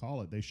you want to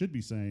call it, they should be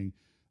saying,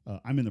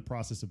 I'm in the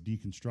process of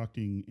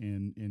deconstructing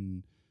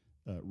and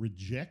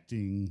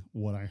rejecting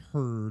what I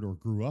heard or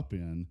grew up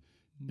in,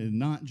 and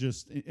not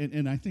just.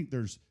 And I think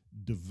there's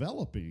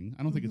developing.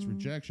 I don't think it's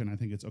rejection. I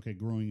think it's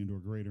growing into a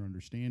greater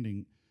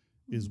understanding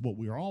is what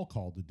we're all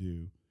called to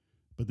do.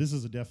 But this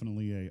is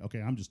definitely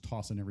I'm just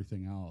tossing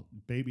everything out,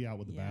 baby out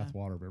with the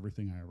bathwater of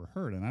everything I ever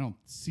heard, and I don't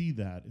see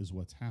that as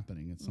what's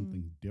happening. It's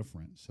something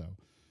different. So.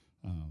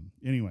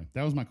 Anyway,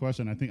 that was my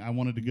question. I think I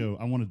wanted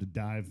to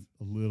dive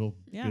a little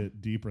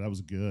bit deeper. That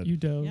was good. You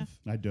dove. Yeah.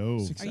 I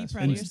dove. Are you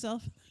proud of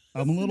yourself?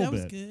 I'm a little that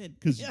bit. Was good.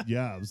 Because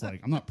I was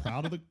like, I'm not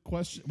proud of the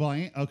question. Well, I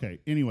ain't. Okay.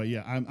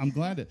 Anyway, I'm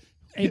glad to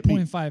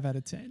 8.5 out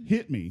of 10.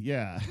 Hit me.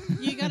 Yeah.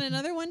 You got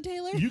another one,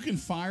 Taylor? You can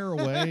fire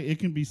away. It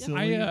can be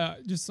silly.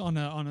 I just on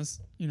a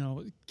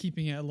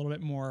keeping it a little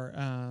bit more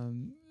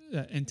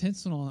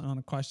intentional on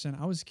a question.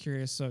 I was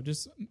curious. So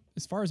just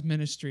as far as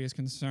ministry is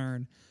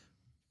concerned,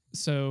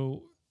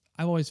 so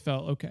I've always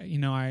felt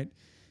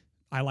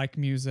I like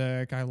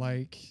music. I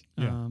like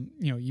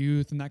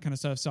youth and that kind of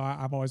stuff. So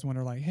I've always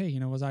wondered, like, hey,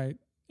 was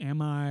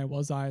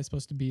I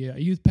supposed to be a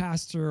youth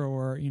pastor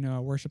or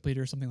a worship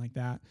leader or something like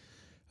that?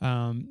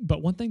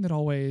 But one thing that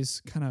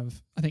always kind of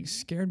I think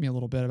scared me a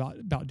little bit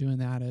about doing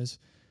that is,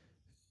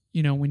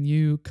 when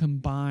you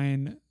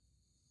combine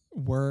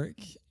work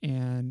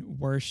and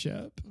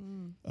worship.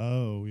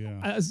 Oh yeah.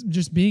 As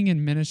just being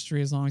in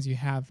ministry, as long as you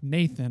have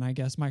Nathan, I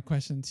guess my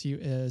question to you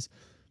is,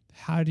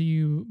 how do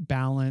you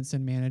balance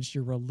and manage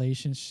your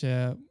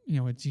relationship,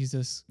 with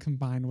Jesus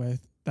combined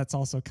with that's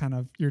also kind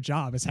of your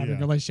job is having a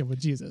relationship with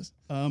Jesus?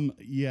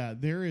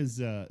 There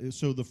is.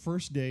 So the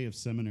first day of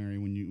seminary,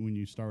 when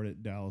you start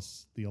at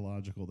Dallas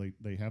Theological,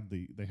 they have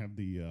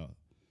the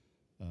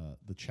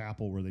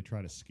chapel where they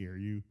try to scare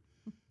you,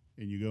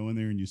 and you go in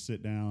there and you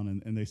sit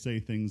down and they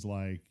say things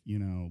like,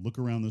 look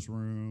around this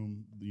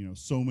room,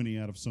 so many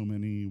out of so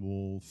many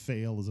will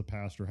fail as a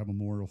pastor, have a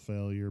moral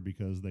failure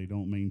because they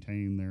don't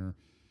maintain their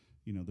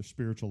their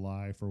spiritual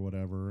life or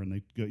whatever. And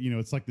they go,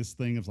 it's like this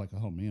thing of like,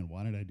 oh man,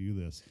 why did I do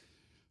this?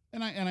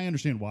 And I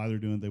understand why they're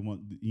doing it. They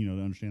want, to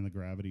understand the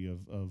gravity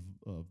of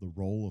the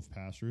role of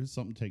pastor. It's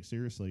something to take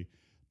seriously.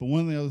 But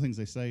one of the other things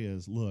they say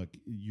is, look,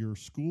 your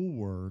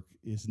schoolwork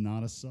is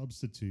not a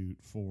substitute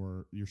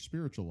for your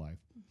spiritual life.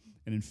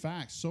 And in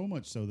fact, so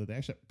much so that they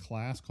actually have a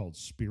class called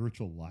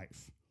Spiritual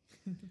Life.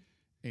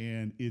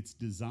 And it's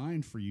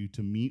designed for you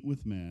to meet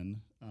with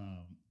men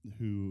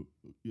who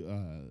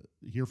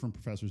hear from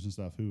professors and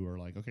stuff who are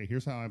like, okay,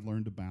 here's how I've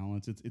learned to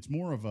balance. It's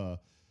more of a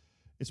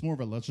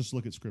let's just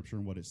look at scripture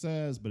and what it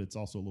says, but it's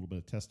also a little bit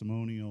of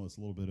testimonial. It's a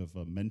little bit of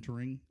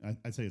mentoring.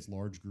 I'd say it's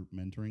large group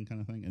mentoring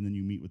kind of thing. And then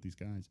you meet with these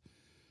guys.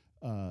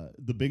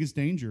 The biggest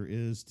danger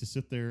is to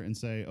sit there and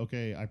say,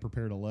 okay, I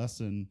prepared a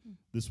lesson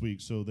this week,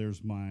 so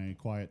there's my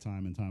quiet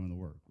time and time in the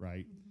Word,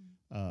 right?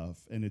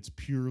 And it's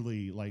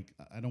purely like,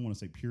 I don't want to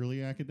say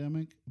purely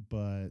academic,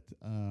 but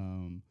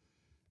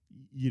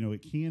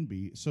it can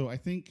be. So I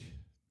think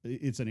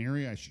it's an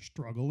area I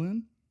struggle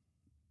in.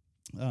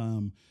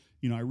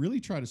 I really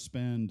try to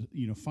spend,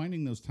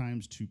 finding those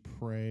times to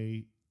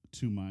pray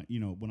to my,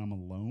 when I'm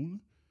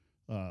alone.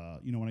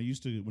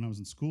 When I was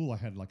in school, I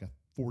had like a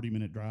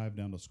 40-minute drive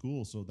down to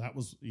school. So that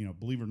was,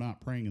 believe it or not,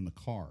 praying in the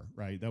car,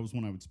 right? That was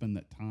when I would spend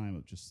that time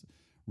of just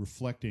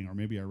reflecting, or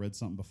maybe I read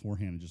something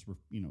beforehand and just,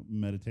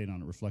 meditate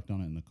on it, reflect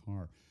on it in the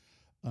car.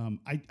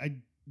 I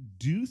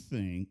do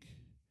think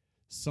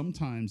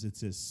sometimes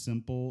it's as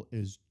simple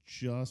as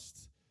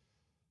just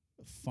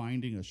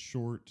finding a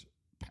short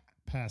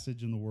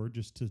passage in the Word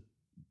just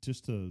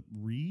to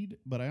read.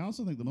 But I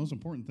also think the most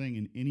important thing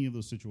in any of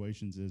those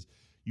situations is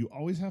you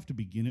always have to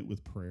begin it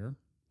with prayer,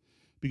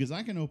 because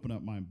I can open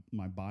up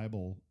my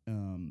Bible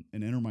and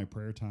enter my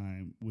prayer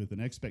time with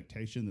an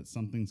expectation that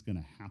something's going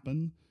to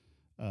happen.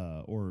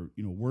 or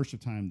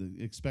worship time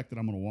that expect that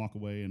I'm going to walk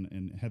away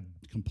and have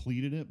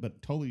completed it,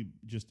 but totally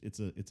just it's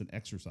an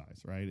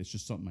exercise, right? It's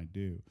just something I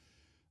do.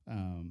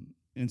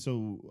 And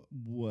so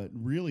what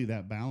really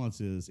that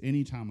balance is,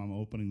 anytime I'm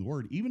opening the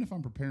Word, even if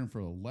I'm preparing for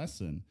a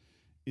lesson,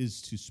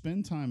 is to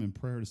spend time in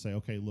prayer to say,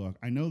 okay, look,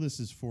 I know this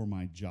is for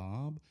my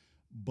job,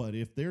 but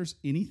if there's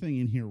anything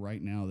in here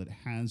right now that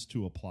has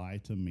to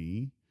apply to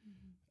me,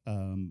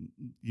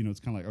 it's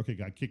kind of like, okay,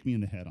 God, kick me in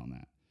the head on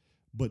that.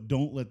 But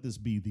don't let this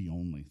be the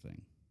only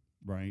thing,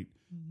 right?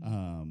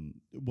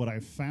 What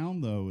I've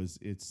found, though, is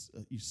it's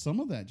some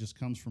of that just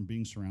comes from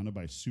being surrounded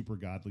by super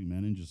godly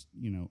men and just,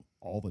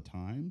 all the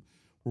time,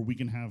 where we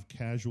can have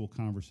casual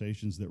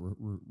conversations that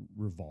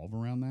revolve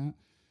around that.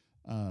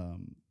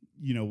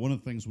 One of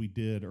the things we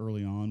did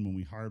early on when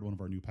we hired one of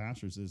our new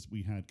pastors is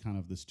we had kind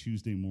of this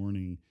Tuesday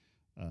morning.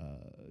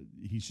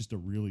 He's just a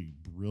really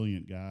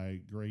brilliant guy,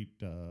 great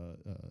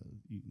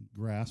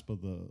grasp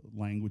of the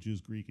languages,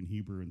 Greek and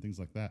Hebrew and things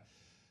like that.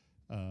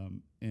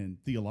 And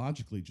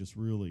theologically, just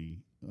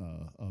really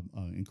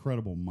an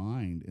incredible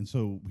mind. And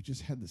so we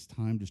just had this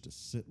time just to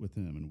sit with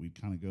him, and we'd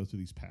kind of go through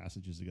these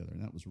passages together.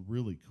 And that was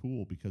really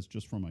cool because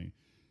just from a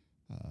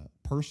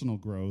personal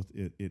growth,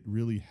 it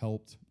really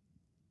helped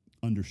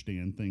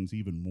understand things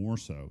even more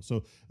so.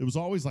 So it was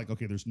always like,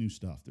 okay, there's new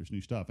stuff.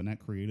 And that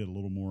created a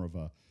little more of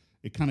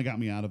it kind of got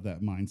me out of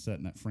that mindset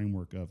and that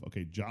framework of,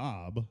 okay,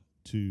 job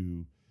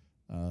to,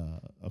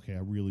 okay,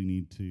 I really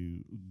need to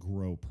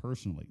grow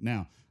personally.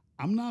 Now,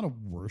 I'm not a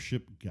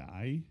worship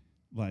guy,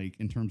 like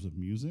in terms of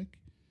music.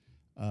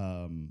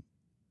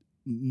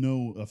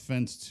 No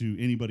offense to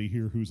anybody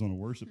here who's on a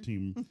worship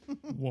team.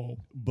 Whoa.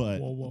 But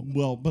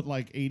well, but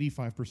like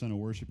 85% of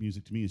worship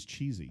music to me is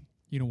cheesy.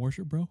 You don't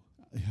worship, bro?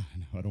 Yeah,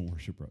 no, I don't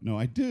worship, bro. No,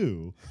 I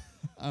do.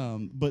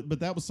 But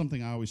that was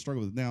something I always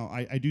struggled with. Now,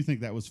 I do think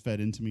that was fed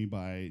into me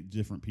by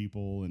different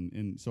people.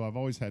 And so I've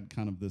always had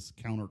kind of this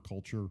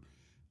counterculture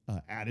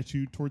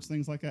attitude towards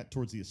things like that,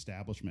 towards the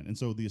establishment. And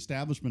so the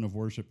establishment of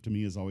worship to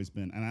me has always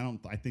been, and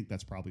I think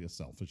that's probably a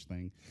selfish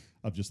thing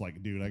of just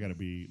like, dude, I got to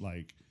be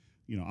like,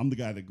 I'm the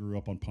guy that grew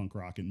up on punk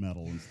rock and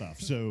metal and stuff.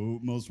 So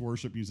most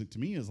worship music to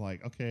me is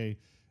like, okay,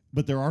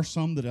 but there are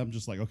some that I'm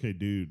just like, okay,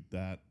 dude,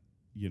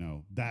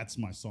 that's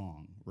my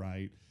song,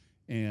 right?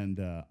 And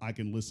I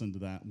can listen to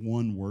that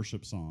one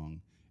worship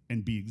song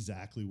and be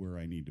exactly where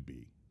I need to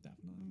be.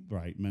 Definitely.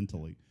 Right,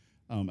 mentally.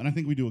 And I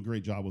think we do a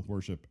great job with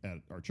worship at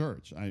our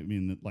church. I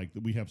mean, like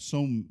we have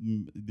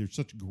there's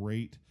such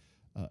great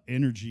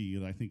energy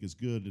that I think is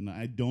good, and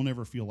I don't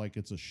ever feel like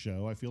it's a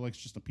show. I feel like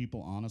it's just the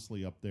people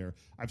honestly up there.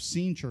 I've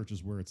seen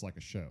churches where it's like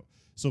a show.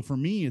 So for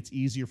me, it's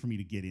easier for me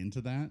to get into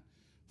that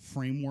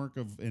framework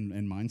of and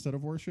mindset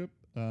of worship.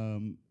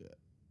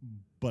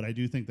 But I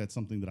do think that's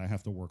something that I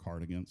have to work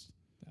hard against.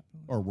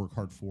 Definitely. Or work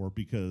hard for,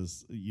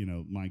 because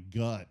my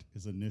gut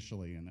is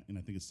initially, and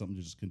I think it's something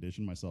to just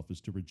condition myself,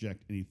 is to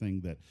reject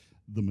anything that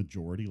the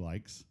majority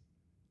likes.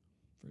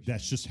 Sure.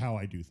 That's just how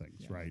I do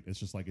things, right? It's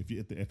just like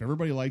if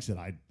everybody likes it,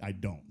 I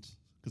don't,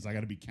 because I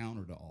got to be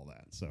counter to all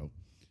that. So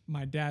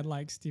my dad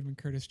likes Stephen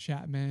Curtis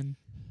Chapman.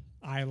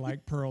 I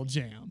like Pearl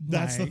Jam.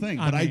 That's the thing.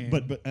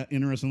 But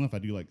interesting enough, I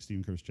do like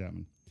Stephen Curtis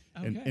Chapman.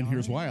 Okay, and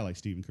here's why I like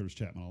Stephen Curtis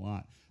Chapman a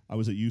lot. I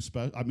was at youth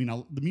special. I mean,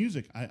 the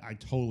music, I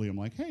totally am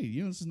like,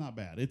 hey, this is not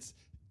bad.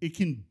 It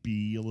can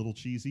be a little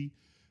cheesy,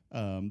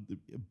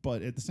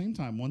 but at the same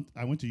time,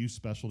 I went to youth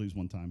specialties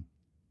one time,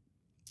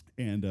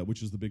 and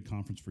which is the big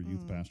conference for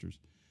youth pastors,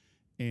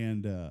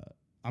 and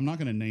I'm not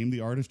going to name the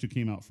artist who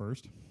came out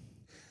first.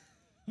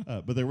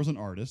 But there was an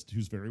artist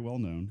who's very well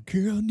known.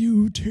 Can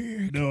you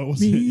take No, it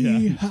wasn't.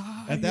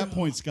 Yeah. At that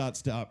point, Scott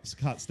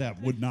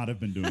Stapp would not have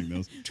been doing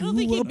those. I don't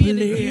think he'd be in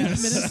a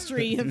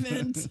ministry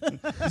event.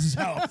 This is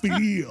how I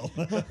feel.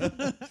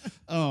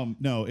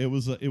 No, it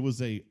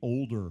was a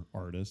older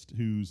artist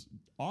whose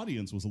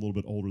audience was a little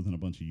bit older than a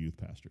bunch of youth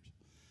pastors.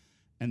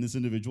 And this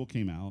individual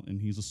came out, and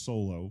he's a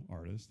solo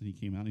artist. And he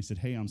came out and he said,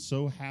 "Hey, I'm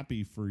so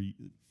happy for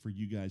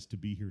you guys to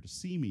be here to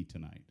see me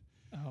tonight."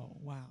 Oh,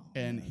 wow.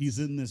 And he's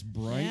in this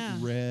bright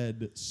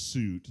red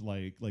suit,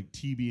 like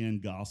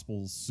TBN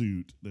gospel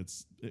suit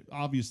it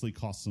obviously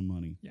costs some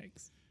money.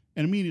 Yikes.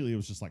 And immediately it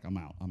was just like, I'm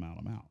out.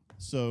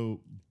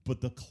 So,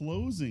 but the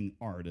closing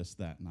artist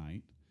that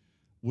night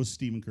was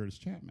Stephen Curtis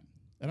Chapman.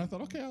 And I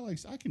thought, okay,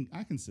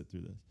 I can sit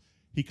through this.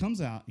 He comes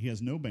out, he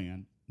has no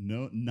band,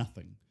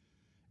 nothing.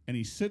 And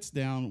he sits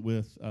down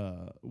with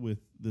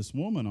this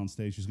woman on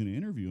stage who's going to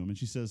interview him. And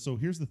she says, so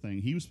here's the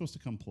thing. He was supposed to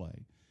come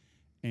play.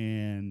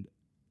 And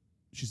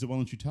she said, why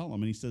don't you tell him?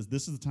 And he says,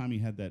 this is the time he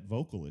had that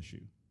vocal issue.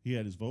 He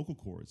had his vocal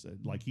cords.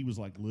 Like he was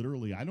like,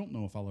 literally, I don't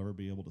know if I'll ever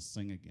be able to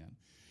sing again.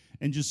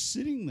 And just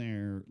sitting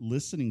there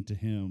listening to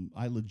him,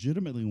 I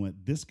legitimately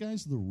went, this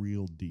guy's the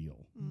real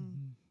deal.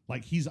 Mm-hmm.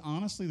 Like he's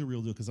honestly the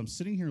real deal, because I'm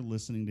sitting here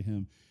listening to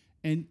him,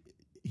 and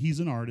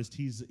he's an artist.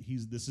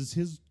 This is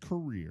his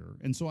career.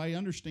 And so I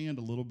understand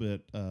a little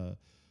bit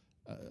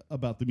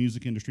about the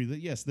music industry,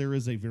 that yes, there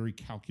is a very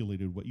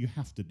calculated way. You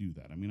have to do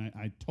that. I mean,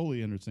 I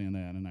totally understand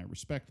that, and I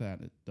respect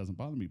that. It doesn't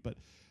bother me, but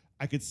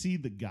I could see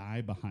the guy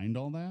behind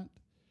all that,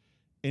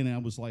 And I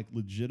was like,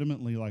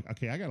 legitimately like,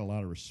 okay, I got a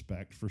lot of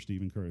respect for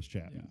Stephen Curtis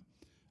Chapman.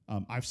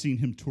 I've seen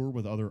him tour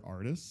with other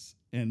artists,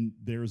 and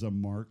there's a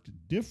marked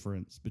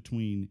difference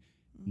between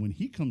when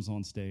he comes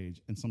on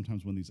stage and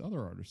sometimes when these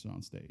other artists are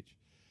on stage.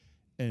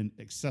 And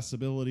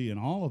accessibility and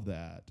all of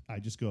that, I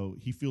just go,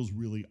 he feels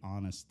really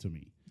honest to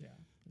me.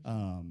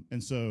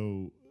 And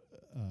so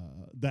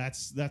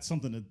that's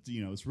something that,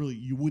 you know, it's really,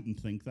 you wouldn't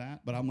think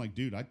that, but I'm like,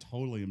 dude, I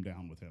totally am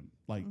down with him.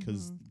 Like,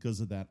 because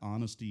of that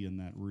honesty and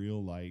that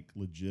real like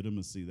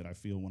legitimacy that I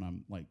feel when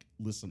I'm like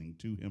listening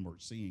to him or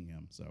seeing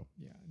him. So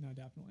Yeah, no,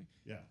 definitely.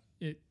 yeah.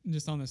 It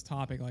just on this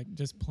topic, like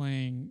just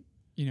playing,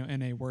 you know,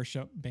 in a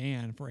worship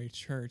band for a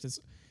church,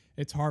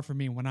 it's hard for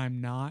me when I'm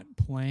not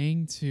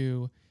playing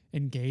to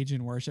engage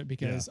in worship,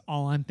 because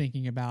all I'm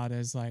thinking about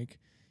is like,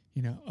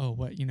 you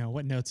know,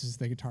 what notes is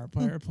the guitar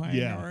player playing?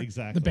 Yeah, or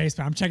exactly. The bass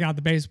player. I'm checking out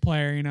the bass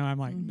player, you know, I'm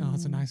like, no,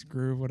 it's a nice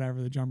groove,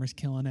 whatever. The drummer's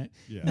killing it.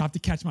 Yeah. And I have to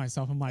catch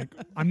myself. I'm like,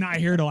 I'm not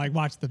here to like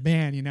watch the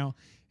band, you know?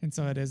 And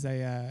so it is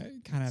a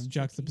kind of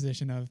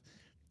juxtaposition of,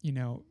 you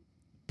know,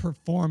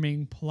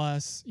 performing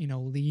plus, you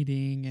know,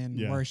 leading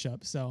and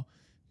worship. So,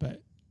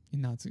 but you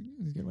know, it's a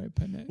good way of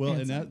putting it. Well,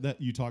 and that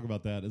you talk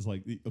about that is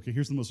like, okay,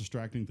 here's the most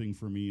distracting thing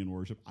for me in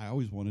worship. I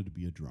always wanted to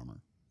be a drummer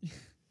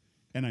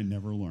and I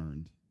never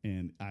learned.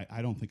 And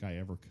I don't think I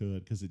ever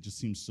could, because it just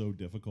seems so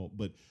difficult.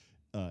 But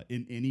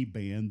in any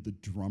band, the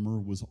drummer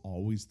was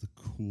always the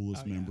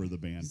coolest member of the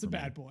band. He's the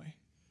bad boy.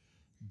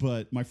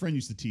 But my friend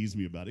used to tease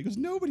me about it. He goes,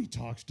 nobody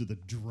talks to the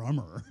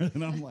drummer.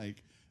 And I'm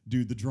like,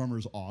 dude, the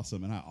drummer's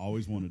awesome. And I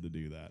always wanted to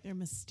do that. They're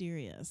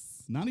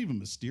mysterious. Not even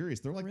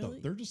mysterious. They're like Really?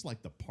 they're just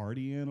like the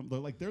party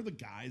animal. They're the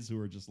guys who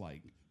are just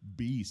like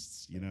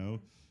beasts, you know?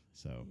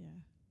 So,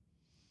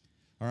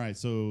 all right.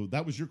 So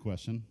that was your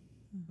question.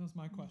 That was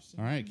my question.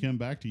 All right, Kim,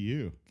 back to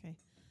you. Okay.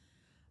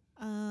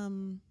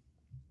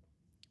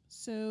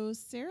 So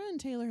Sarah and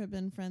Taylor have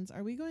been friends.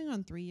 Are we going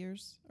on 3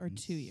 years or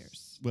 2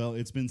 years? Well,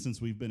 it's been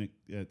since we've been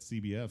at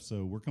CBF,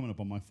 so we're coming up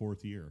on my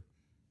 4th year.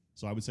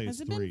 So I would say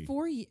Has it's it 3. been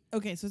 4 years?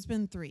 Okay, so it's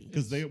been 3.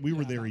 Because we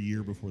were there a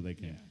year before they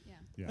came.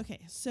 Yeah. Okay,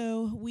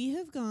 so we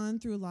have gone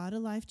through a lot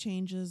of life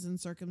changes and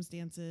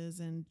circumstances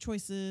and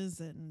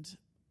choices and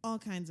all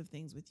kinds of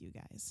things with you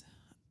guys.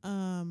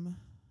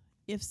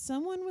 If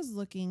someone was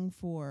looking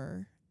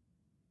for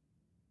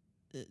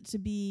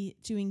to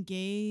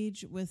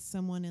engage with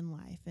someone in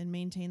life and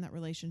maintain that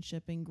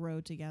relationship and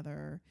grow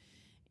together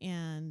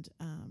and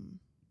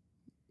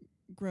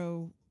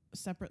grow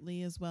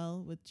separately as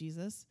well with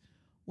Jesus,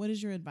 what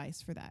is your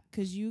advice for that?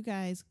 Because you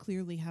guys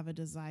clearly have a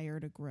desire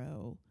to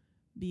grow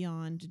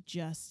beyond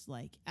just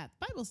like at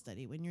Bible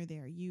study when you're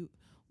there.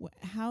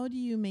 How do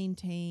you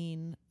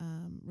maintain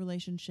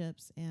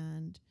relationships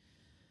and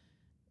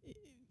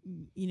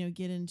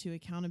get into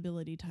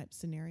accountability type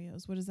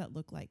scenarios? What does that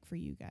look like for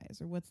you guys,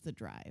 or what's the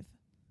drive?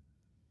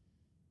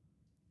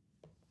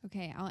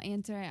 Okay, I'll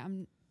answer it.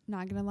 I'm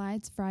not gonna lie,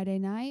 it's Friday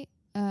night.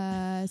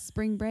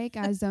 Spring break,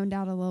 I zoned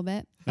out a little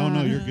bit. Oh,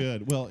 no, you're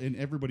good. Well, and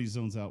everybody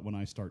zones out when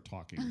I start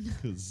talking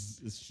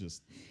because it's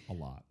just a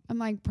lot. I'm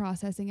like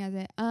processing as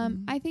it.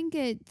 I think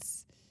I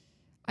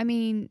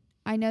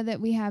know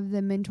that we have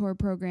the mentor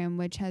program,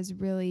 which has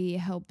really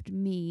helped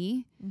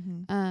me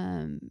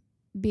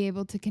be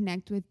able to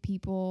connect with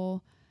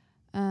people.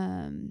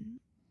 I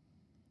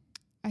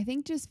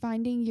think just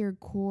finding your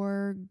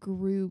core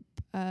group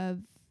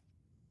of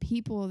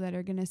people that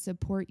are going to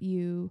support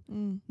you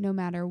no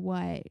matter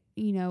what,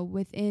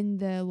 within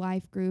the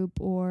life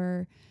group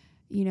or,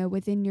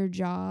 within your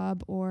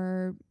job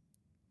or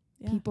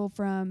people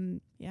from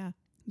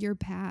your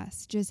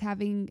past, just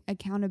having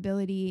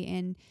accountability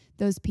and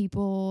those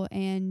people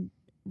and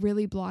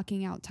really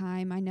blocking out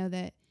time. I know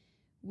that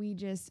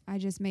I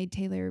just made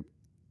Taylor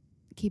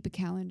keep a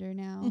calendar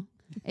now.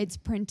 It's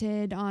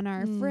printed on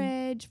our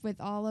fridge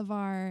with all of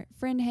our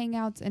friend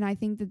hangouts. And I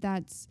think that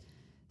that's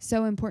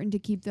so important to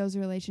keep those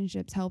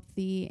relationships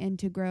healthy and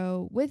to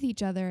grow with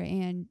each other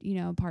and,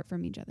 apart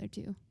from each other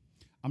too.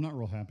 I'm not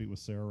real happy with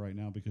Sarah right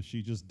now because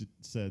she just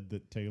said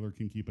that Taylor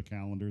can keep a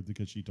calendar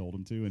because she told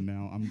him to. And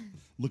now I'm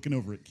looking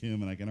over at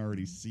Kim and I can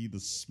already see the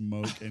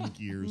smoke and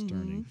gears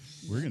turning.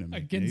 We're going to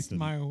make against Nathan.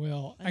 my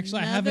will.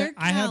 Actually, Another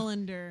I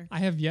calendar.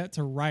 have yet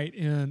to write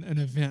in an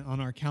event on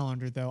our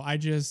calendar though. I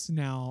just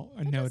now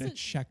know to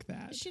check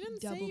that. She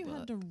didn't say you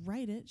had to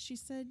write it. She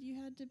said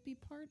you had to be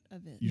part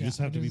of it. You just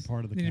have to be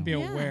part of the need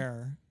calendar. to be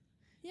aware.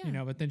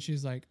 Yeah. But then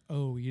she's like,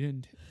 "Oh, you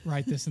didn't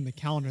write this in the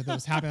calendar that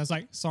was happening." I was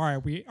like,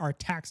 "Sorry, our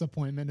tax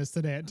appointment is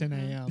today at 10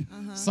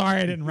 a.m. Sorry,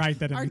 I didn't write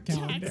that in Our the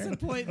calendar." tax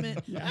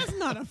appointment. That's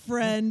not a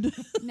friend.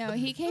 No,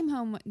 he came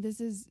home.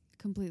 This is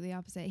completely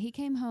opposite. He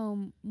came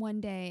home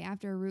one day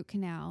after a root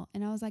canal,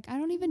 and I was like, "I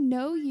don't even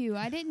know you.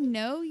 I didn't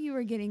know you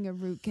were getting a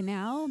root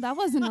canal. That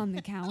wasn't on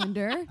the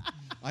calendar."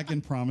 I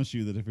can promise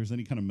you that if there's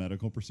any kind of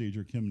medical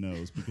procedure, Kim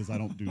knows because I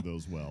don't do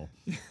those well.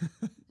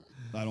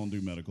 I don't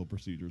do medical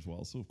procedures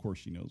well, so of course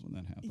she knows when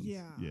that happens.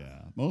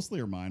 Yeah.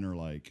 Mostly mine are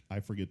like I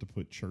forget to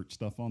put church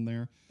stuff on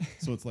there,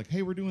 so it's like,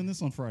 hey, we're doing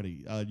this on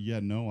Friday.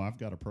 No, I've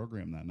got a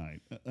program that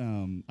night.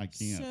 I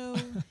can't. So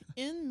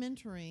in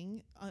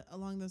mentoring,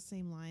 along those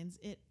same lines,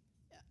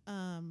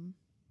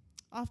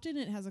 often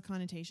it has a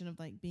connotation of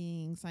like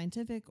being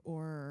scientific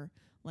or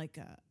like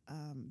a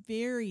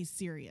very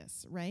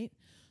serious, right?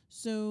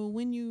 So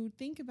when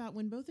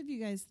both of you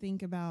guys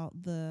think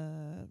about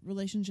the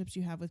relationships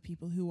you have with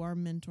people who are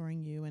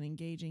mentoring you and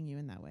engaging you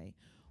in that way,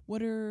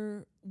 what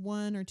are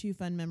 1 or 2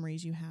 fun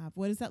memories you have?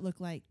 What does that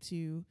look like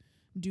to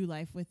do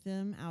life with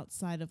them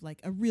outside of like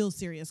a real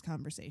serious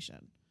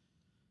conversation?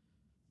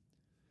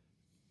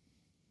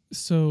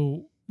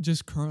 So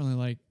just currently,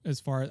 like, as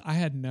far as I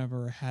had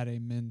never had a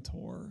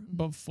mentor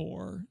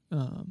before,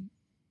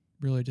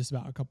 really just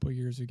about a couple of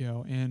years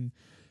ago. And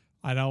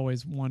I'd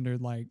always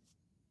wondered, like,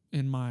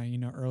 in my,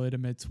 early to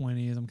mid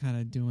 20s, I'm kind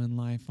of doing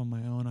life on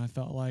my own, I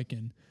felt like.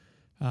 And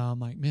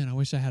like, man, I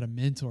wish I had a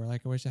mentor.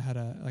 Like, I wish I had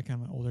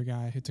kind of an older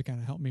guy who to kind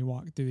of help me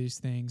walk through these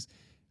things.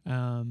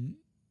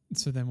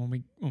 So then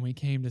when we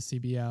came to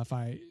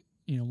CBF,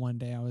 one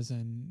day I was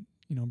in,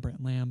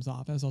 Brent Lamb's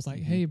office. I was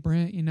like, hey,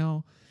 Brent,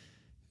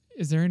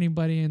 is there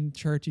anybody in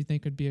church you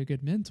think would be a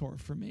good mentor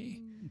for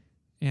me?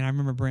 And I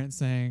remember Brent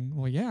saying,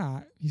 well,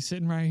 yeah, he's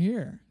sitting right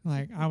here.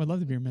 Like, I would love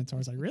to be your mentor. I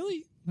was like,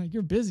 really? Like,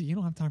 you're busy. You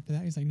don't have time for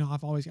that. He's like, no,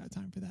 I've always got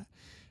time for that.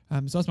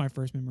 So that's my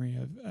first memory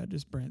of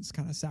just Brent's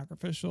kind of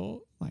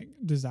sacrificial, like,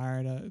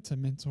 desire to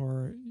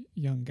mentor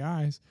young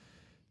guys.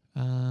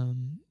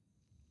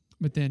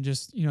 But then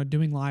just,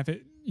 doing life,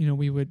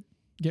 we would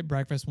get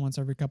breakfast once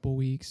every couple of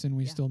weeks, and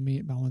we still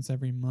meet about once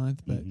every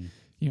month. But,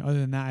 other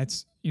than that,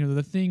 it's,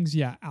 the things,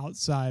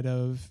 outside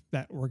of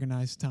that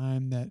organized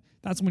time,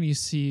 that's when you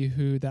see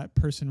who that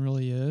person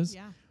really is.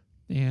 Yeah.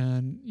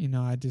 And,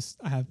 I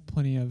have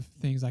plenty of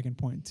things I can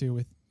point to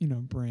with,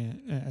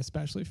 Brent,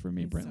 especially for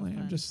me, It's Brent so Lamb,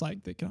 fun. just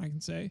like that I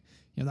can say,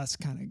 that's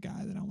the kind of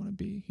guy that I want to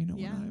be, when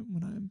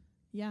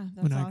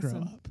That's I awesome.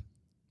 grow up.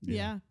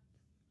 Yeah.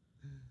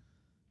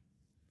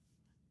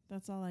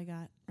 That's all I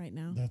got right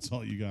now. That's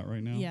all you got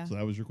right now? Yeah. So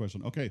that was your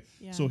question. Okay.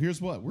 Yeah. So here's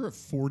what. We're at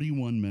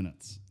 41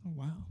 minutes. Oh,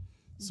 wow.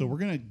 So we're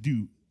going to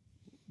do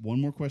one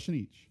more question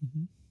each.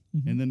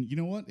 And then, you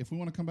know what? If we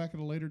want to come back at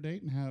a later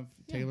date and have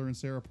Taylor and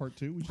Sarah part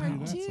 2, we should Part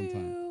do that 2.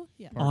 sometime.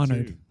 Yeah. Part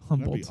Honored. 2.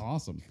 Humbled. That'd be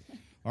awesome.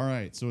 All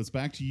right. So it's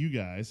back to you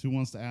guys. Who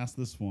wants to ask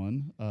this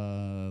one?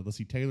 Let's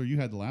see. Taylor, you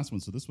had the last one,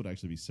 so this would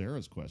actually be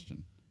Sarah's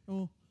question.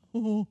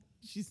 Oh,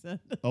 she said.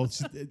 Oh,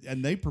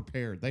 and they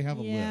prepared. They have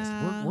a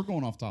Yeah. list. We're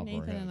going off top of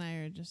our Nathan head. and I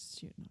are just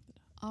shooting off the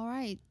top. All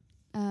right.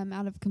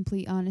 Out of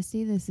complete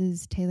honesty, this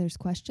is Taylor's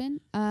question.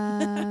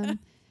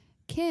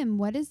 Kim,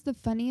 what is the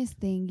funniest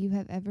thing you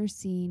have ever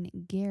seen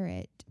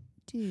Garrett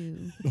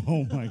do?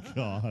 Oh my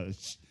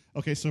gosh.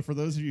 Okay, so for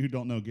those of you who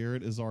don't know,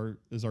 Garrett is our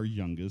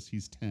youngest.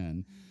 He's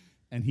 10,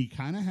 and he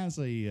kind of has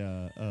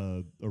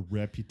a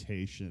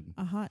reputation,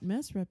 A hot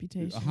mess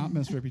reputation. a hot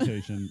mess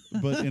reputation,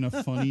 but in a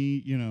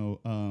funny,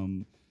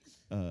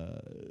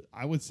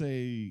 I would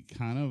say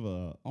kind of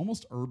a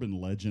almost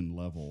urban legend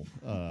level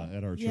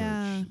at our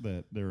Yeah. church,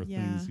 that there are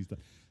Yeah. things he's done.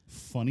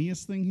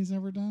 Funniest thing he's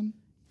ever done?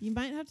 You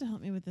might have to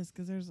help me with this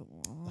because there's a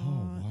lot.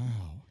 Oh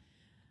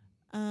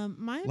wow!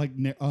 My Like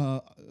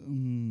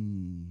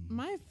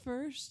my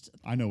first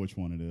I know which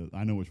one it is.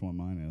 I know which one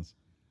mine is.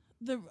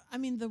 the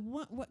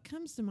one what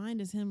comes to mind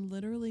is him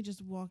literally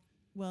just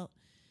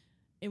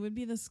it would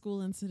be the school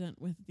incident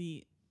with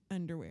the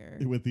underwear.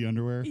 With the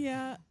underwear.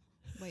 Yeah.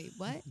 Wait,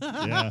 what?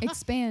 Yeah.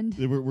 Expand.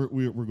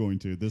 We're going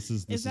to. This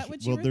is that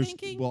what you were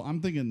thinking? Well, I'm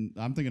thinking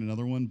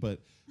another one,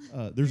 but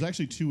there's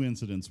actually 2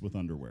 incidents with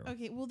underwear.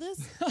 Okay, well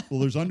this Well,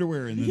 there's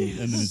underwear and then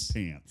his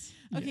pants.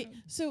 Okay,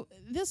 so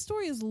this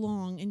story is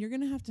long and you're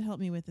going to have to help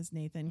me with this,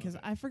 Nathan, because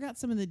I forgot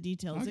some of the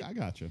details. I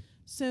got you.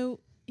 So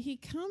he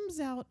comes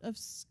out of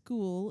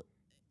school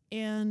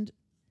and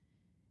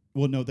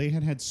Well, no, they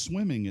had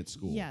swimming at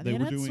school. Yeah, they they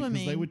were had doing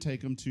swimming. they would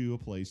take him to a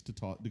place to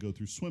go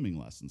through swimming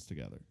lessons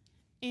together.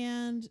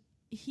 and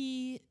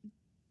he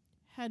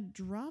had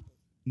dropped.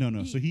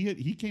 No. So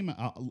he came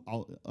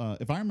out.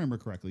 If I remember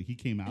correctly, he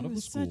came out It of the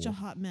was school. such a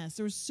hot mess.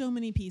 There were so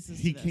many pieces.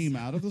 He to this. came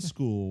out of the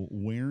school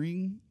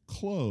wearing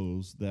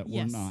clothes that were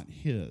Yes. not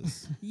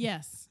his,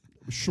 Yes.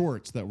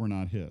 shorts that were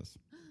not his.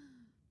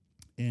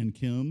 And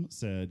Kim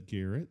said,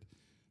 Garrett,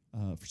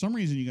 for some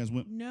reason you guys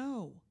went.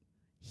 No.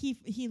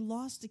 He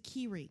lost a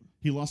key ring.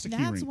 He lost a key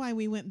That's ring. why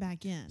we went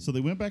back in. So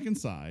they went back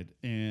inside,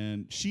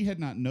 and she had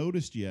not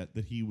noticed yet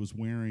that he was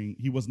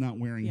not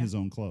wearing Yeah. his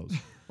own clothes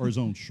or his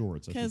own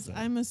shorts. I should Because say.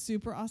 I'm a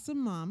super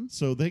awesome mom.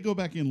 So they go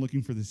back in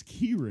looking for this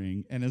key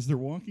ring, and as they're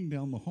walking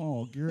down the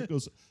hall, Garrett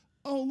goes,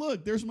 "Oh,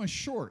 look, there's my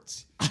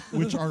shorts,"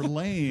 which are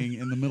laying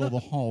in the middle of the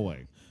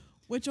hallway.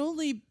 Which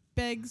only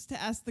begs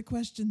to ask the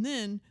question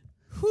then,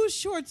 whose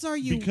shorts are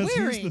you Because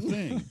wearing? here's the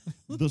thing.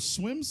 The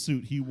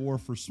swimsuit he wore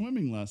for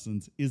swimming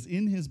lessons is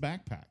in his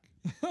backpack.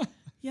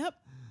 Yep.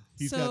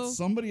 He's So- got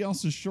somebody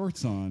else's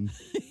shorts on,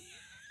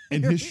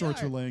 and Here his we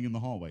shorts are. are laying in the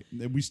hallway.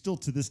 And we still,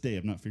 to this day,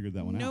 have not figured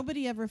that one out.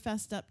 Nobody ever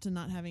fessed up to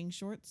not having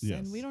shorts, Yes.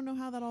 and we don't know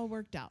how that all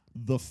worked out.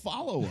 The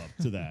follow-up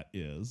to that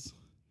is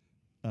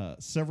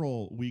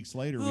several weeks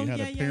later, Oh, we had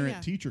yeah, a yeah,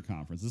 parent-teacher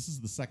conference. This is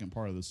the second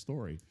part of the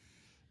story.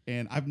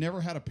 And I've never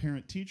had a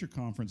parent-teacher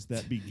conference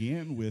that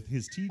began with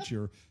his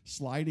teacher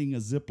sliding a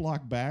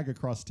Ziploc bag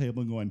across the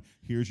table and going,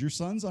 "Here's your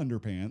son's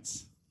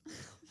underpants."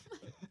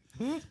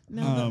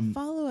 Now, the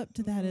follow-up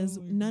to that is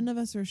none of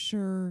us are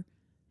sure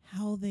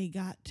how they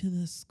got to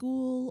the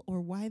school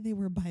or why they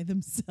were by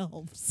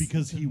themselves.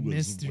 Because he was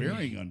mystery.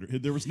 wearing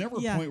There was never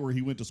a point where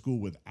he went to school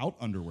without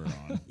underwear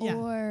on. Yeah.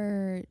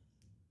 Or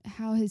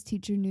how his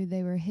teacher knew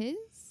they were his.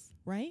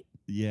 Right?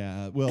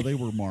 Yeah, well, they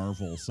were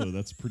Marvel, so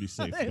that's a pretty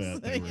safe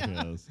bet they were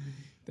his.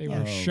 They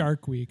were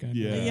Shark Week.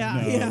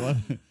 Yeah.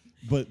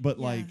 But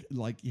I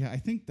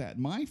think that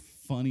my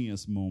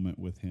funniest moment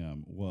with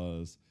him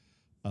was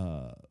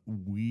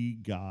we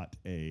got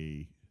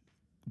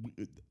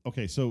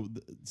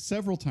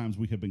several times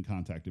we have been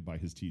contacted by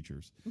his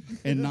teachers,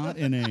 and not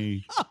in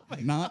a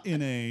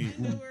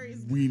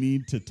we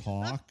need to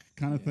talk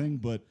kind of thing,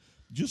 but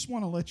just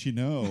want to let you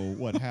know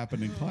what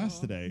happened in class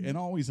today, and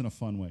always in a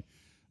fun way.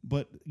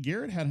 But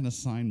Garrett had an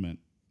assignment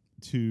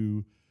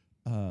to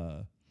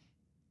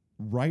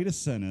write a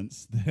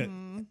sentence that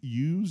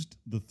used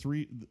the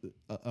three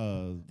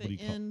what do you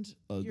end.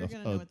 You're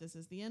gonna know what this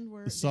is. The end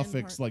word. the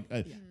suffix part,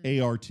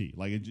 ART,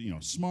 like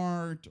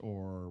smart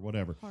or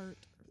whatever.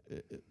 Part.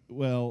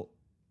 Well,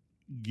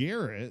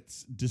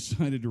 Garrett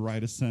decided to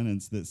write a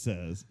sentence that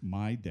says,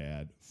 "My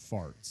dad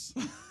farts."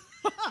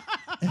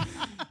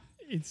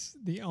 It's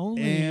the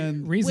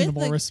only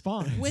reasonable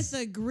response. With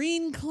a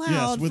green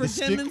cloud for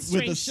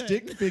demonstration. With a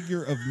stick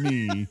figure of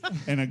me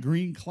and a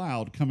green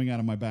cloud coming out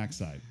of my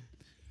backside.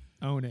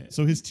 Own it.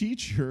 So his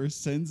teacher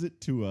sends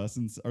it to us,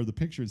 or the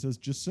picture, and says,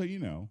 "Just so you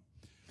know."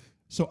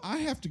 So I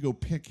have to go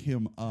pick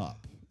him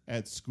up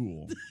at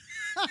school.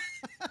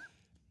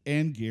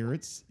 And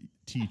Garrett's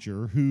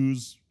teacher,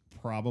 who's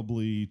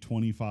probably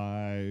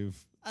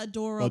 25,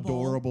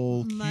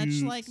 adorable, much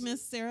cute like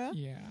Miss Sarah.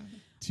 Yeah.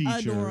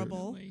 Teacher.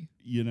 Adorable.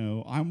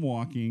 I'm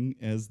walking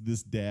as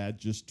this dad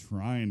just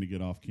trying to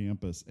get off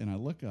campus, and I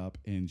look up,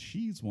 and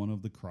she's one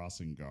of the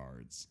crossing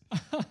guards.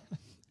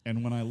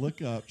 And when I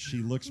look up, she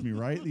looks me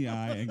right in the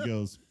eye and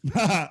goes,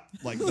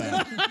 like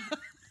that.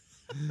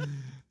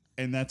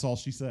 And that's all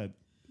she said.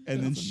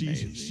 And then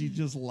she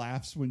just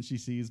laughs when she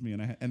sees me.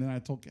 And then I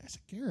told I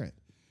said, "Garrett,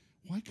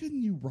 why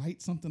couldn't you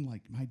write something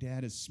like 'My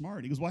dad is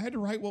smart'?" He goes, "Well, I had to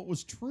write what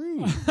was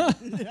true."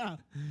 Yeah.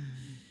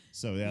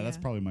 So that's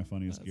probably my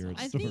funniest Garrett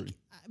story. Think,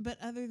 but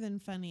other than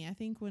funny, I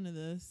think one of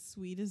the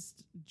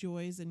sweetest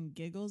joys and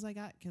giggles I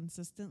got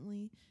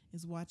consistently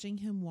is watching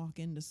him walk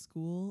into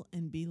school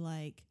and be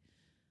like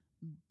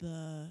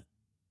the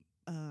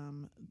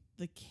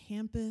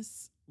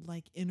campus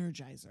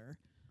energizer.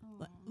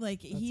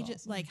 Like he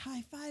just like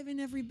high-fiving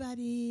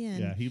everybody, and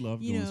yeah, he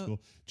loved going to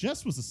school.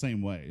 Jess was the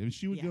same way. I mean,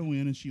 she would go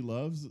in, and she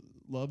loves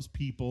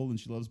people, and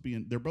she loves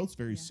being. They're both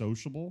very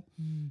sociable,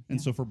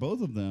 and so for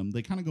both of them,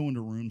 they kind of go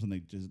into rooms and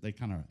they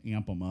kind of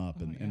amp them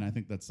up, and I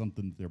think that's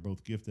something that they're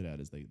both gifted at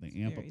is they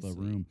amp up the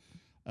room.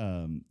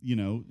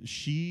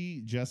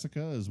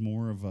 Jessica is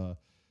more of a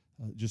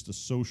just a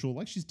social,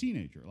 like she's a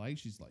teenager, like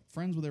she's like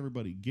friends with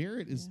everybody.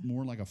 Garrett is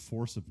more like a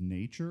force of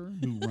nature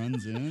who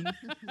runs in.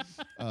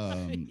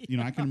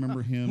 I can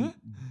remember him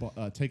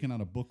taking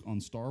out a book on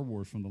Star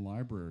Wars from the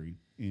library,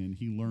 and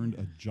he learned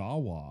a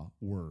Jawa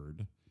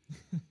word.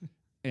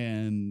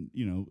 And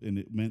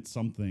it meant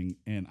something.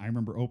 And I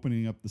remember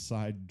opening up the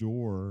side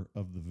door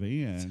of the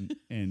van,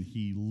 and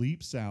he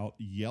leaps out,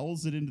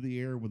 yells it into the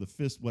air with a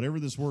fist, whatever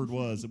this word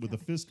was, with a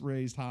fist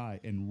raised high,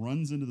 and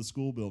runs into the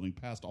school building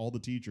past all the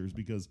teachers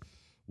because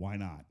why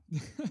not?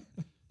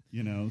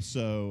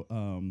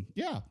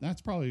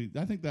 That's probably,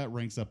 I think that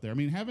ranks up there. I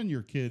mean, having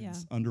your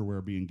kids'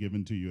 underwear being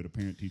given to you at a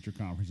parent-teacher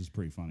conference is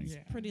pretty funny. It's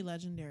pretty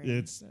legendary.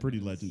 It's pretty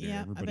legendary.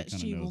 Yeah, everybody I bet kind of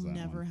she knows will that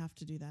never one. have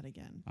to do that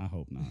again. I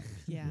hope not.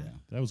 Yeah.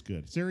 That was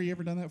good. Sarah, you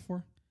ever done that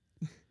before?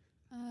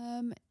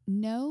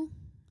 No.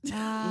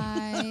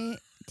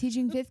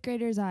 Teaching fifth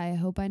graders, I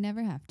hope I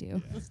never have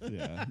to.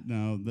 Yeah.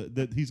 No,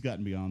 that he's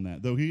gotten beyond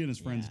that. Though he and his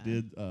friends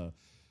did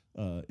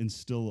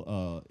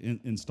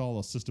install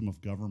a system of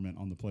government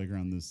on the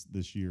playground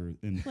this year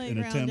in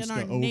attempts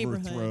to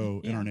overthrow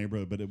in our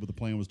neighborhood. But the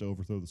plan was to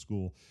overthrow the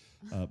school,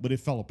 but it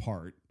fell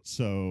apart.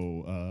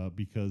 So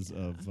because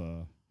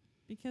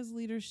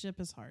leadership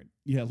is hard.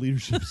 Yeah,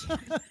 leadership's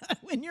hard.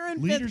 When you're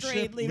in fifth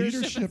grade,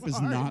 leadership is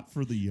hard. Not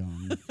for the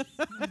young.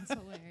 That's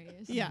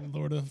hilarious. Yeah,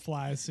 Lord of the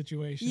Flies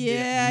situation.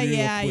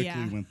 Yeah,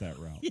 quickly went that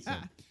route. Yeah. So,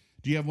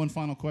 do you have one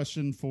final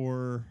question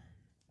for?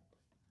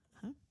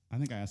 I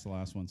think I asked the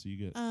last one, so you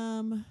get.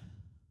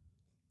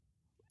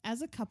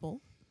 As a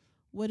couple,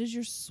 what is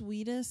your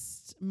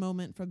sweetest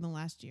moment from the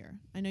last year?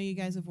 I know you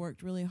guys have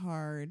worked really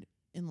hard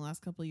in the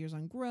last couple of years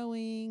on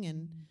growing,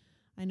 and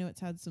I know it's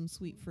had some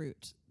sweet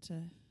fruit to.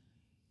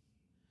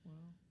 Well,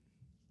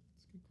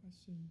 that's a good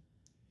question.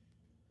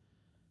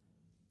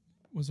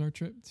 Was our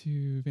trip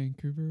to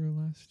Vancouver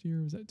last year,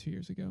 or was that 2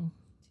 years ago?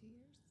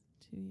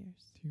 2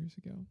 years. 2 years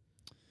ago.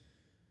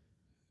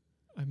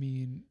 I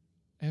mean,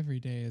 every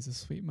day is a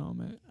sweet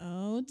moment.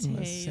 Oh,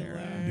 Taylor.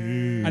 Sarah.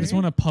 Dude. I just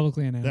want to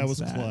publicly announce that was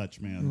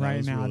clutch, man. Right that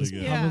was now. really Just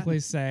good. publicly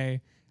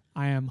say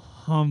I am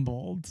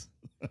humbled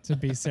to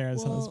be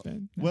Sarah's Well-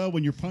 husband. No. Well,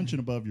 when you're punching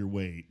above your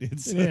weight,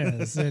 it's It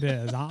is. It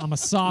is. I'm a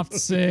soft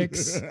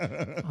 6.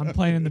 I'm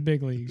playing in the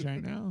big leagues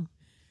right now.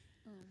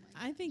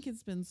 I think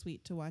it's been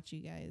sweet to watch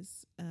you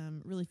guys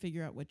really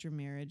figure out what your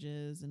marriage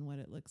is and what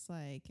it looks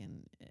like,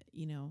 and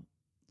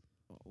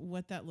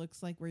what that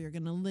looks like, where you're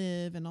going to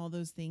live, and all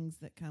those things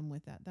that come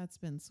with that. That's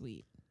been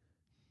sweet.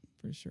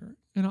 For sure.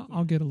 And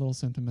I'll get a little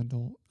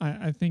sentimental.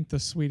 I think the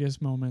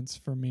sweetest moments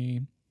for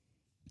me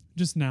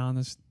just now in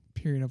this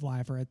period of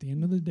life are at the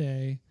end of the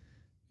day,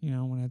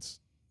 when it's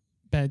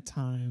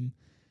bedtime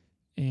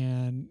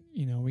and,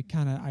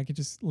 I could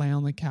just lay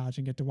on the couch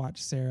and get to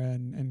watch Sarah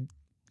and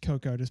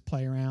Coco just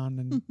play around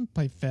and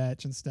play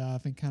fetch and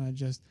stuff, and kind of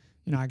just,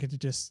 I get to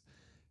just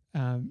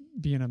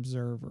be an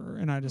observer.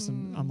 And I just,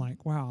 I'm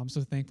like, wow, I'm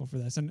so thankful for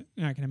this. And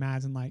I can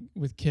imagine, like,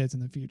 with kids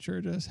in the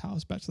future, just how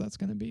special that's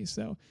going to be.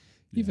 So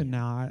even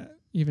now,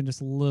 even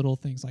just little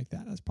things like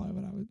that, that's probably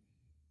what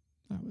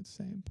I would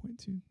say and point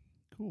to.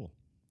 Cool.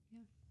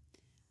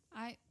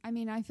 Yeah.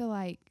 I feel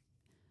like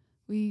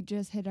we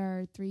just hit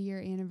our 3-year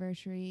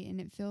anniversary,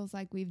 and it feels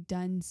like we've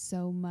done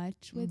so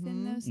much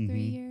within those 3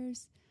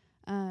 years.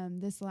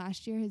 This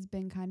last year has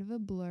been kind of a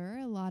blur,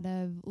 a lot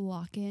of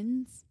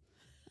lock-ins,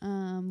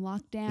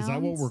 lockdowns. Is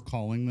that what we're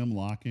calling them,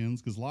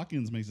 lock-ins? Because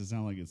lock-ins makes it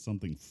sound like it's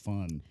something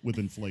fun with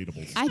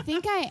inflatables. I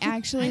think I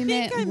actually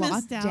meant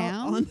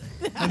lockdown.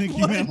 I think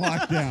you meant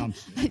lockdown.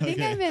 I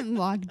think I meant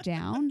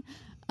lockdown.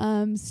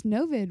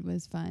 Snowvid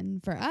was fun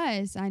for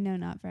us. I know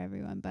not for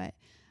everyone, but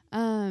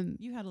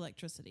You had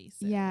electricity.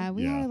 So. yeah,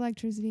 we had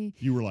electricity.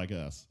 You were like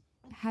us.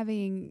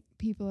 Having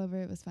people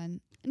over, it was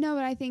fun. No,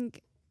 but I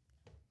think,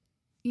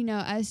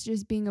 us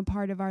just being a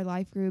part of our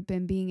life group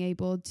and being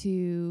able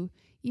to,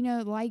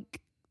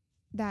 like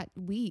that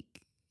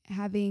week,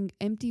 having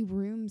empty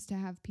rooms to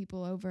have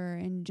people over,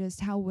 and just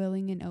how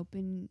willing and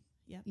open,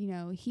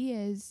 he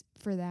is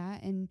for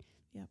that. And,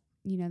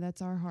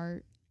 that's our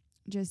heart.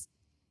 Just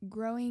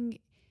growing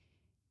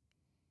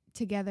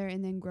together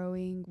and then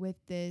growing with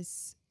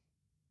this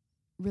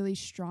really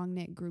strong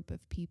knit group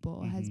of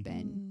people has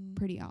been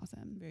pretty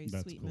awesome. Very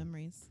That's sweet cool.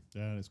 memories.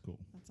 That is cool.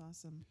 That's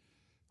awesome.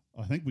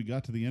 I think we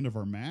got to the end of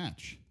our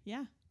match.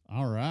 Yeah.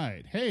 All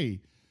right.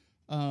 Hey,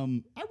 I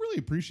really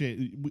appreciate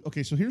it.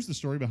 Okay, so here's the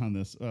story behind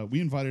this.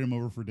 We invited him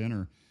over for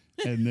dinner,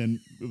 and then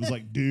it was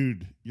like,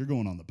 dude, you're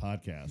going on the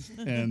podcast.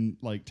 And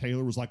like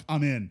Taylor was like,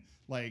 I'm in.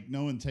 Like,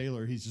 knowing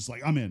Taylor, he's just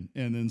like, I'm in.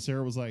 And then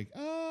Sarah was like,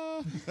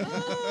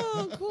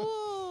 Oh,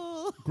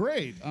 cool.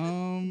 great.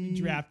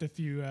 Draft a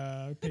few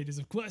pages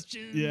of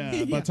questions.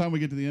 Yeah. By the time we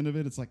get to the end of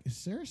it, it's like, is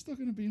Sarah still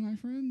going to be my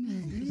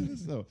friend?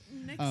 So,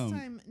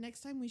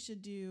 Next time we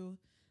should do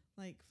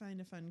find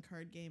a fun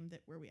card game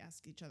where we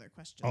ask each other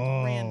questions.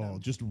 oh,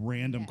 Random. just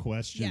random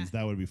questions. Yeah.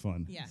 That would be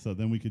fun. Yeah. So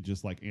then we could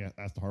just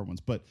ask the hard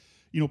ones. But,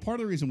 part of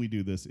the reason we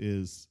do this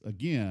is,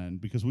 again,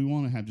 because we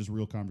want to have just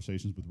real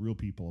conversations with real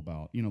people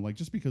about,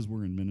 just because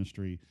we're in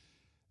ministry,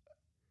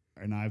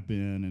 and I've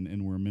been,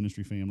 and we're a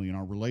ministry family, and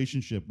our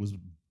relationship was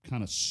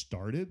kind of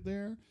started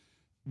there.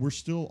 We're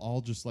still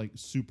all just like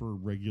super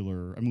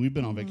regular. I mean, we've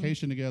been on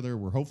vacation together.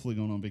 We're hopefully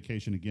going on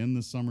vacation again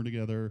this summer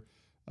together,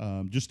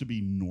 just to be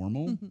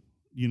normal,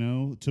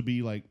 to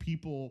be like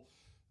people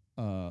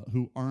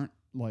who aren't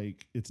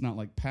like, it's not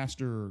like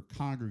pastor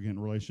congregant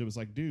relationship. It's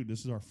like, dude,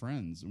 this is our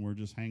friends, and we're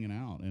just hanging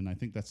out. And I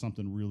think that's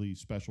something really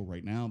special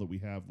right now that we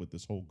have with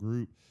this whole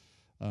group.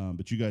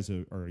 But you guys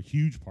are a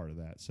huge part of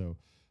that. So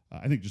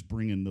I think just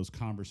bringing those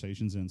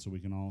conversations in so we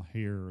can all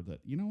hear that,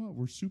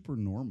 we're super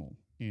normal,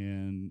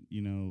 and,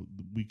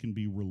 we can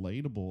be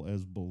relatable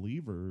as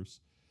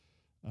believers,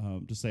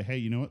 to say,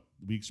 hey,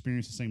 we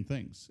experience the same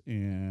things,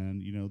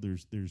 and,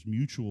 there's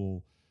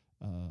mutual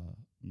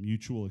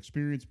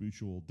experience,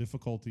 mutual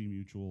difficulty,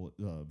 mutual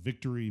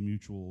victory,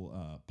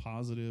 mutual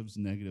positives,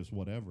 negatives,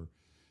 whatever.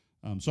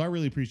 So I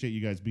really appreciate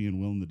you guys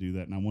being willing to do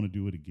that, and I want to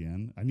do it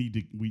again.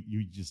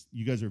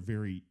 You guys are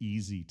very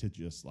easy to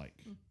just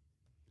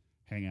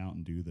hang out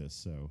and do this.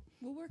 So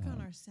We'll work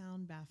on our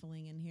sound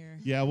baffling in here.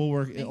 yeah, we'll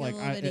work. Make it a Like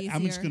little bit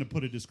I'm just easier. going to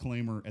put a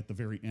disclaimer at the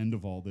very end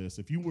of all this.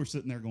 If you were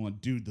sitting there going,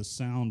 dude, the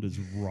sound is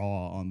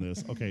raw on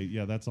this. Okay,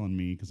 yeah, that's on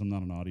me because I'm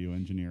not an audio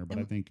engineer. But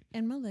I think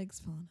And my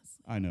leg's falling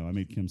asleep. I know I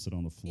made Kim sit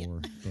on the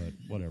floor, but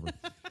whatever.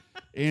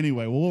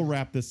 Anyway, we'll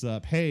wrap this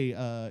up. Hey,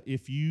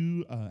 if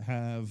you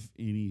have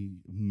any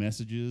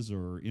messages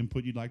or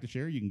input you'd like to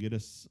share, you can get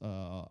us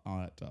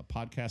at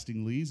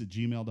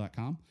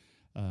podcastinglees@gmail.com.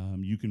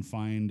 You can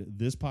find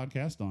this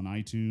podcast on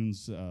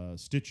iTunes,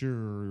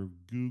 Stitcher,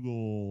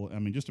 Google,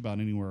 just about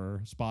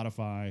anywhere,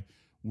 Spotify.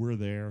 We're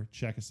there.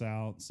 Check us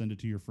out. Send it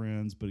to your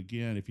friends. But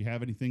again, if you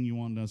have anything you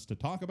want us to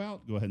talk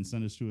about, go ahead and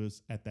send it to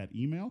us at that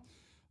email.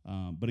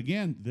 But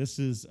again, this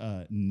is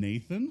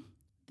Nathan.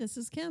 This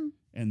is Kim.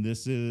 And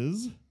this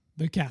is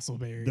The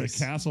Castleberries. The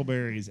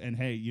Castleberries. And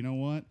hey, you know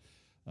what?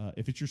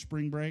 If it's your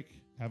spring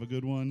break, have a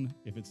good one.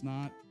 If it's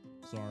not,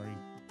 sorry.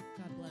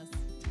 God bless.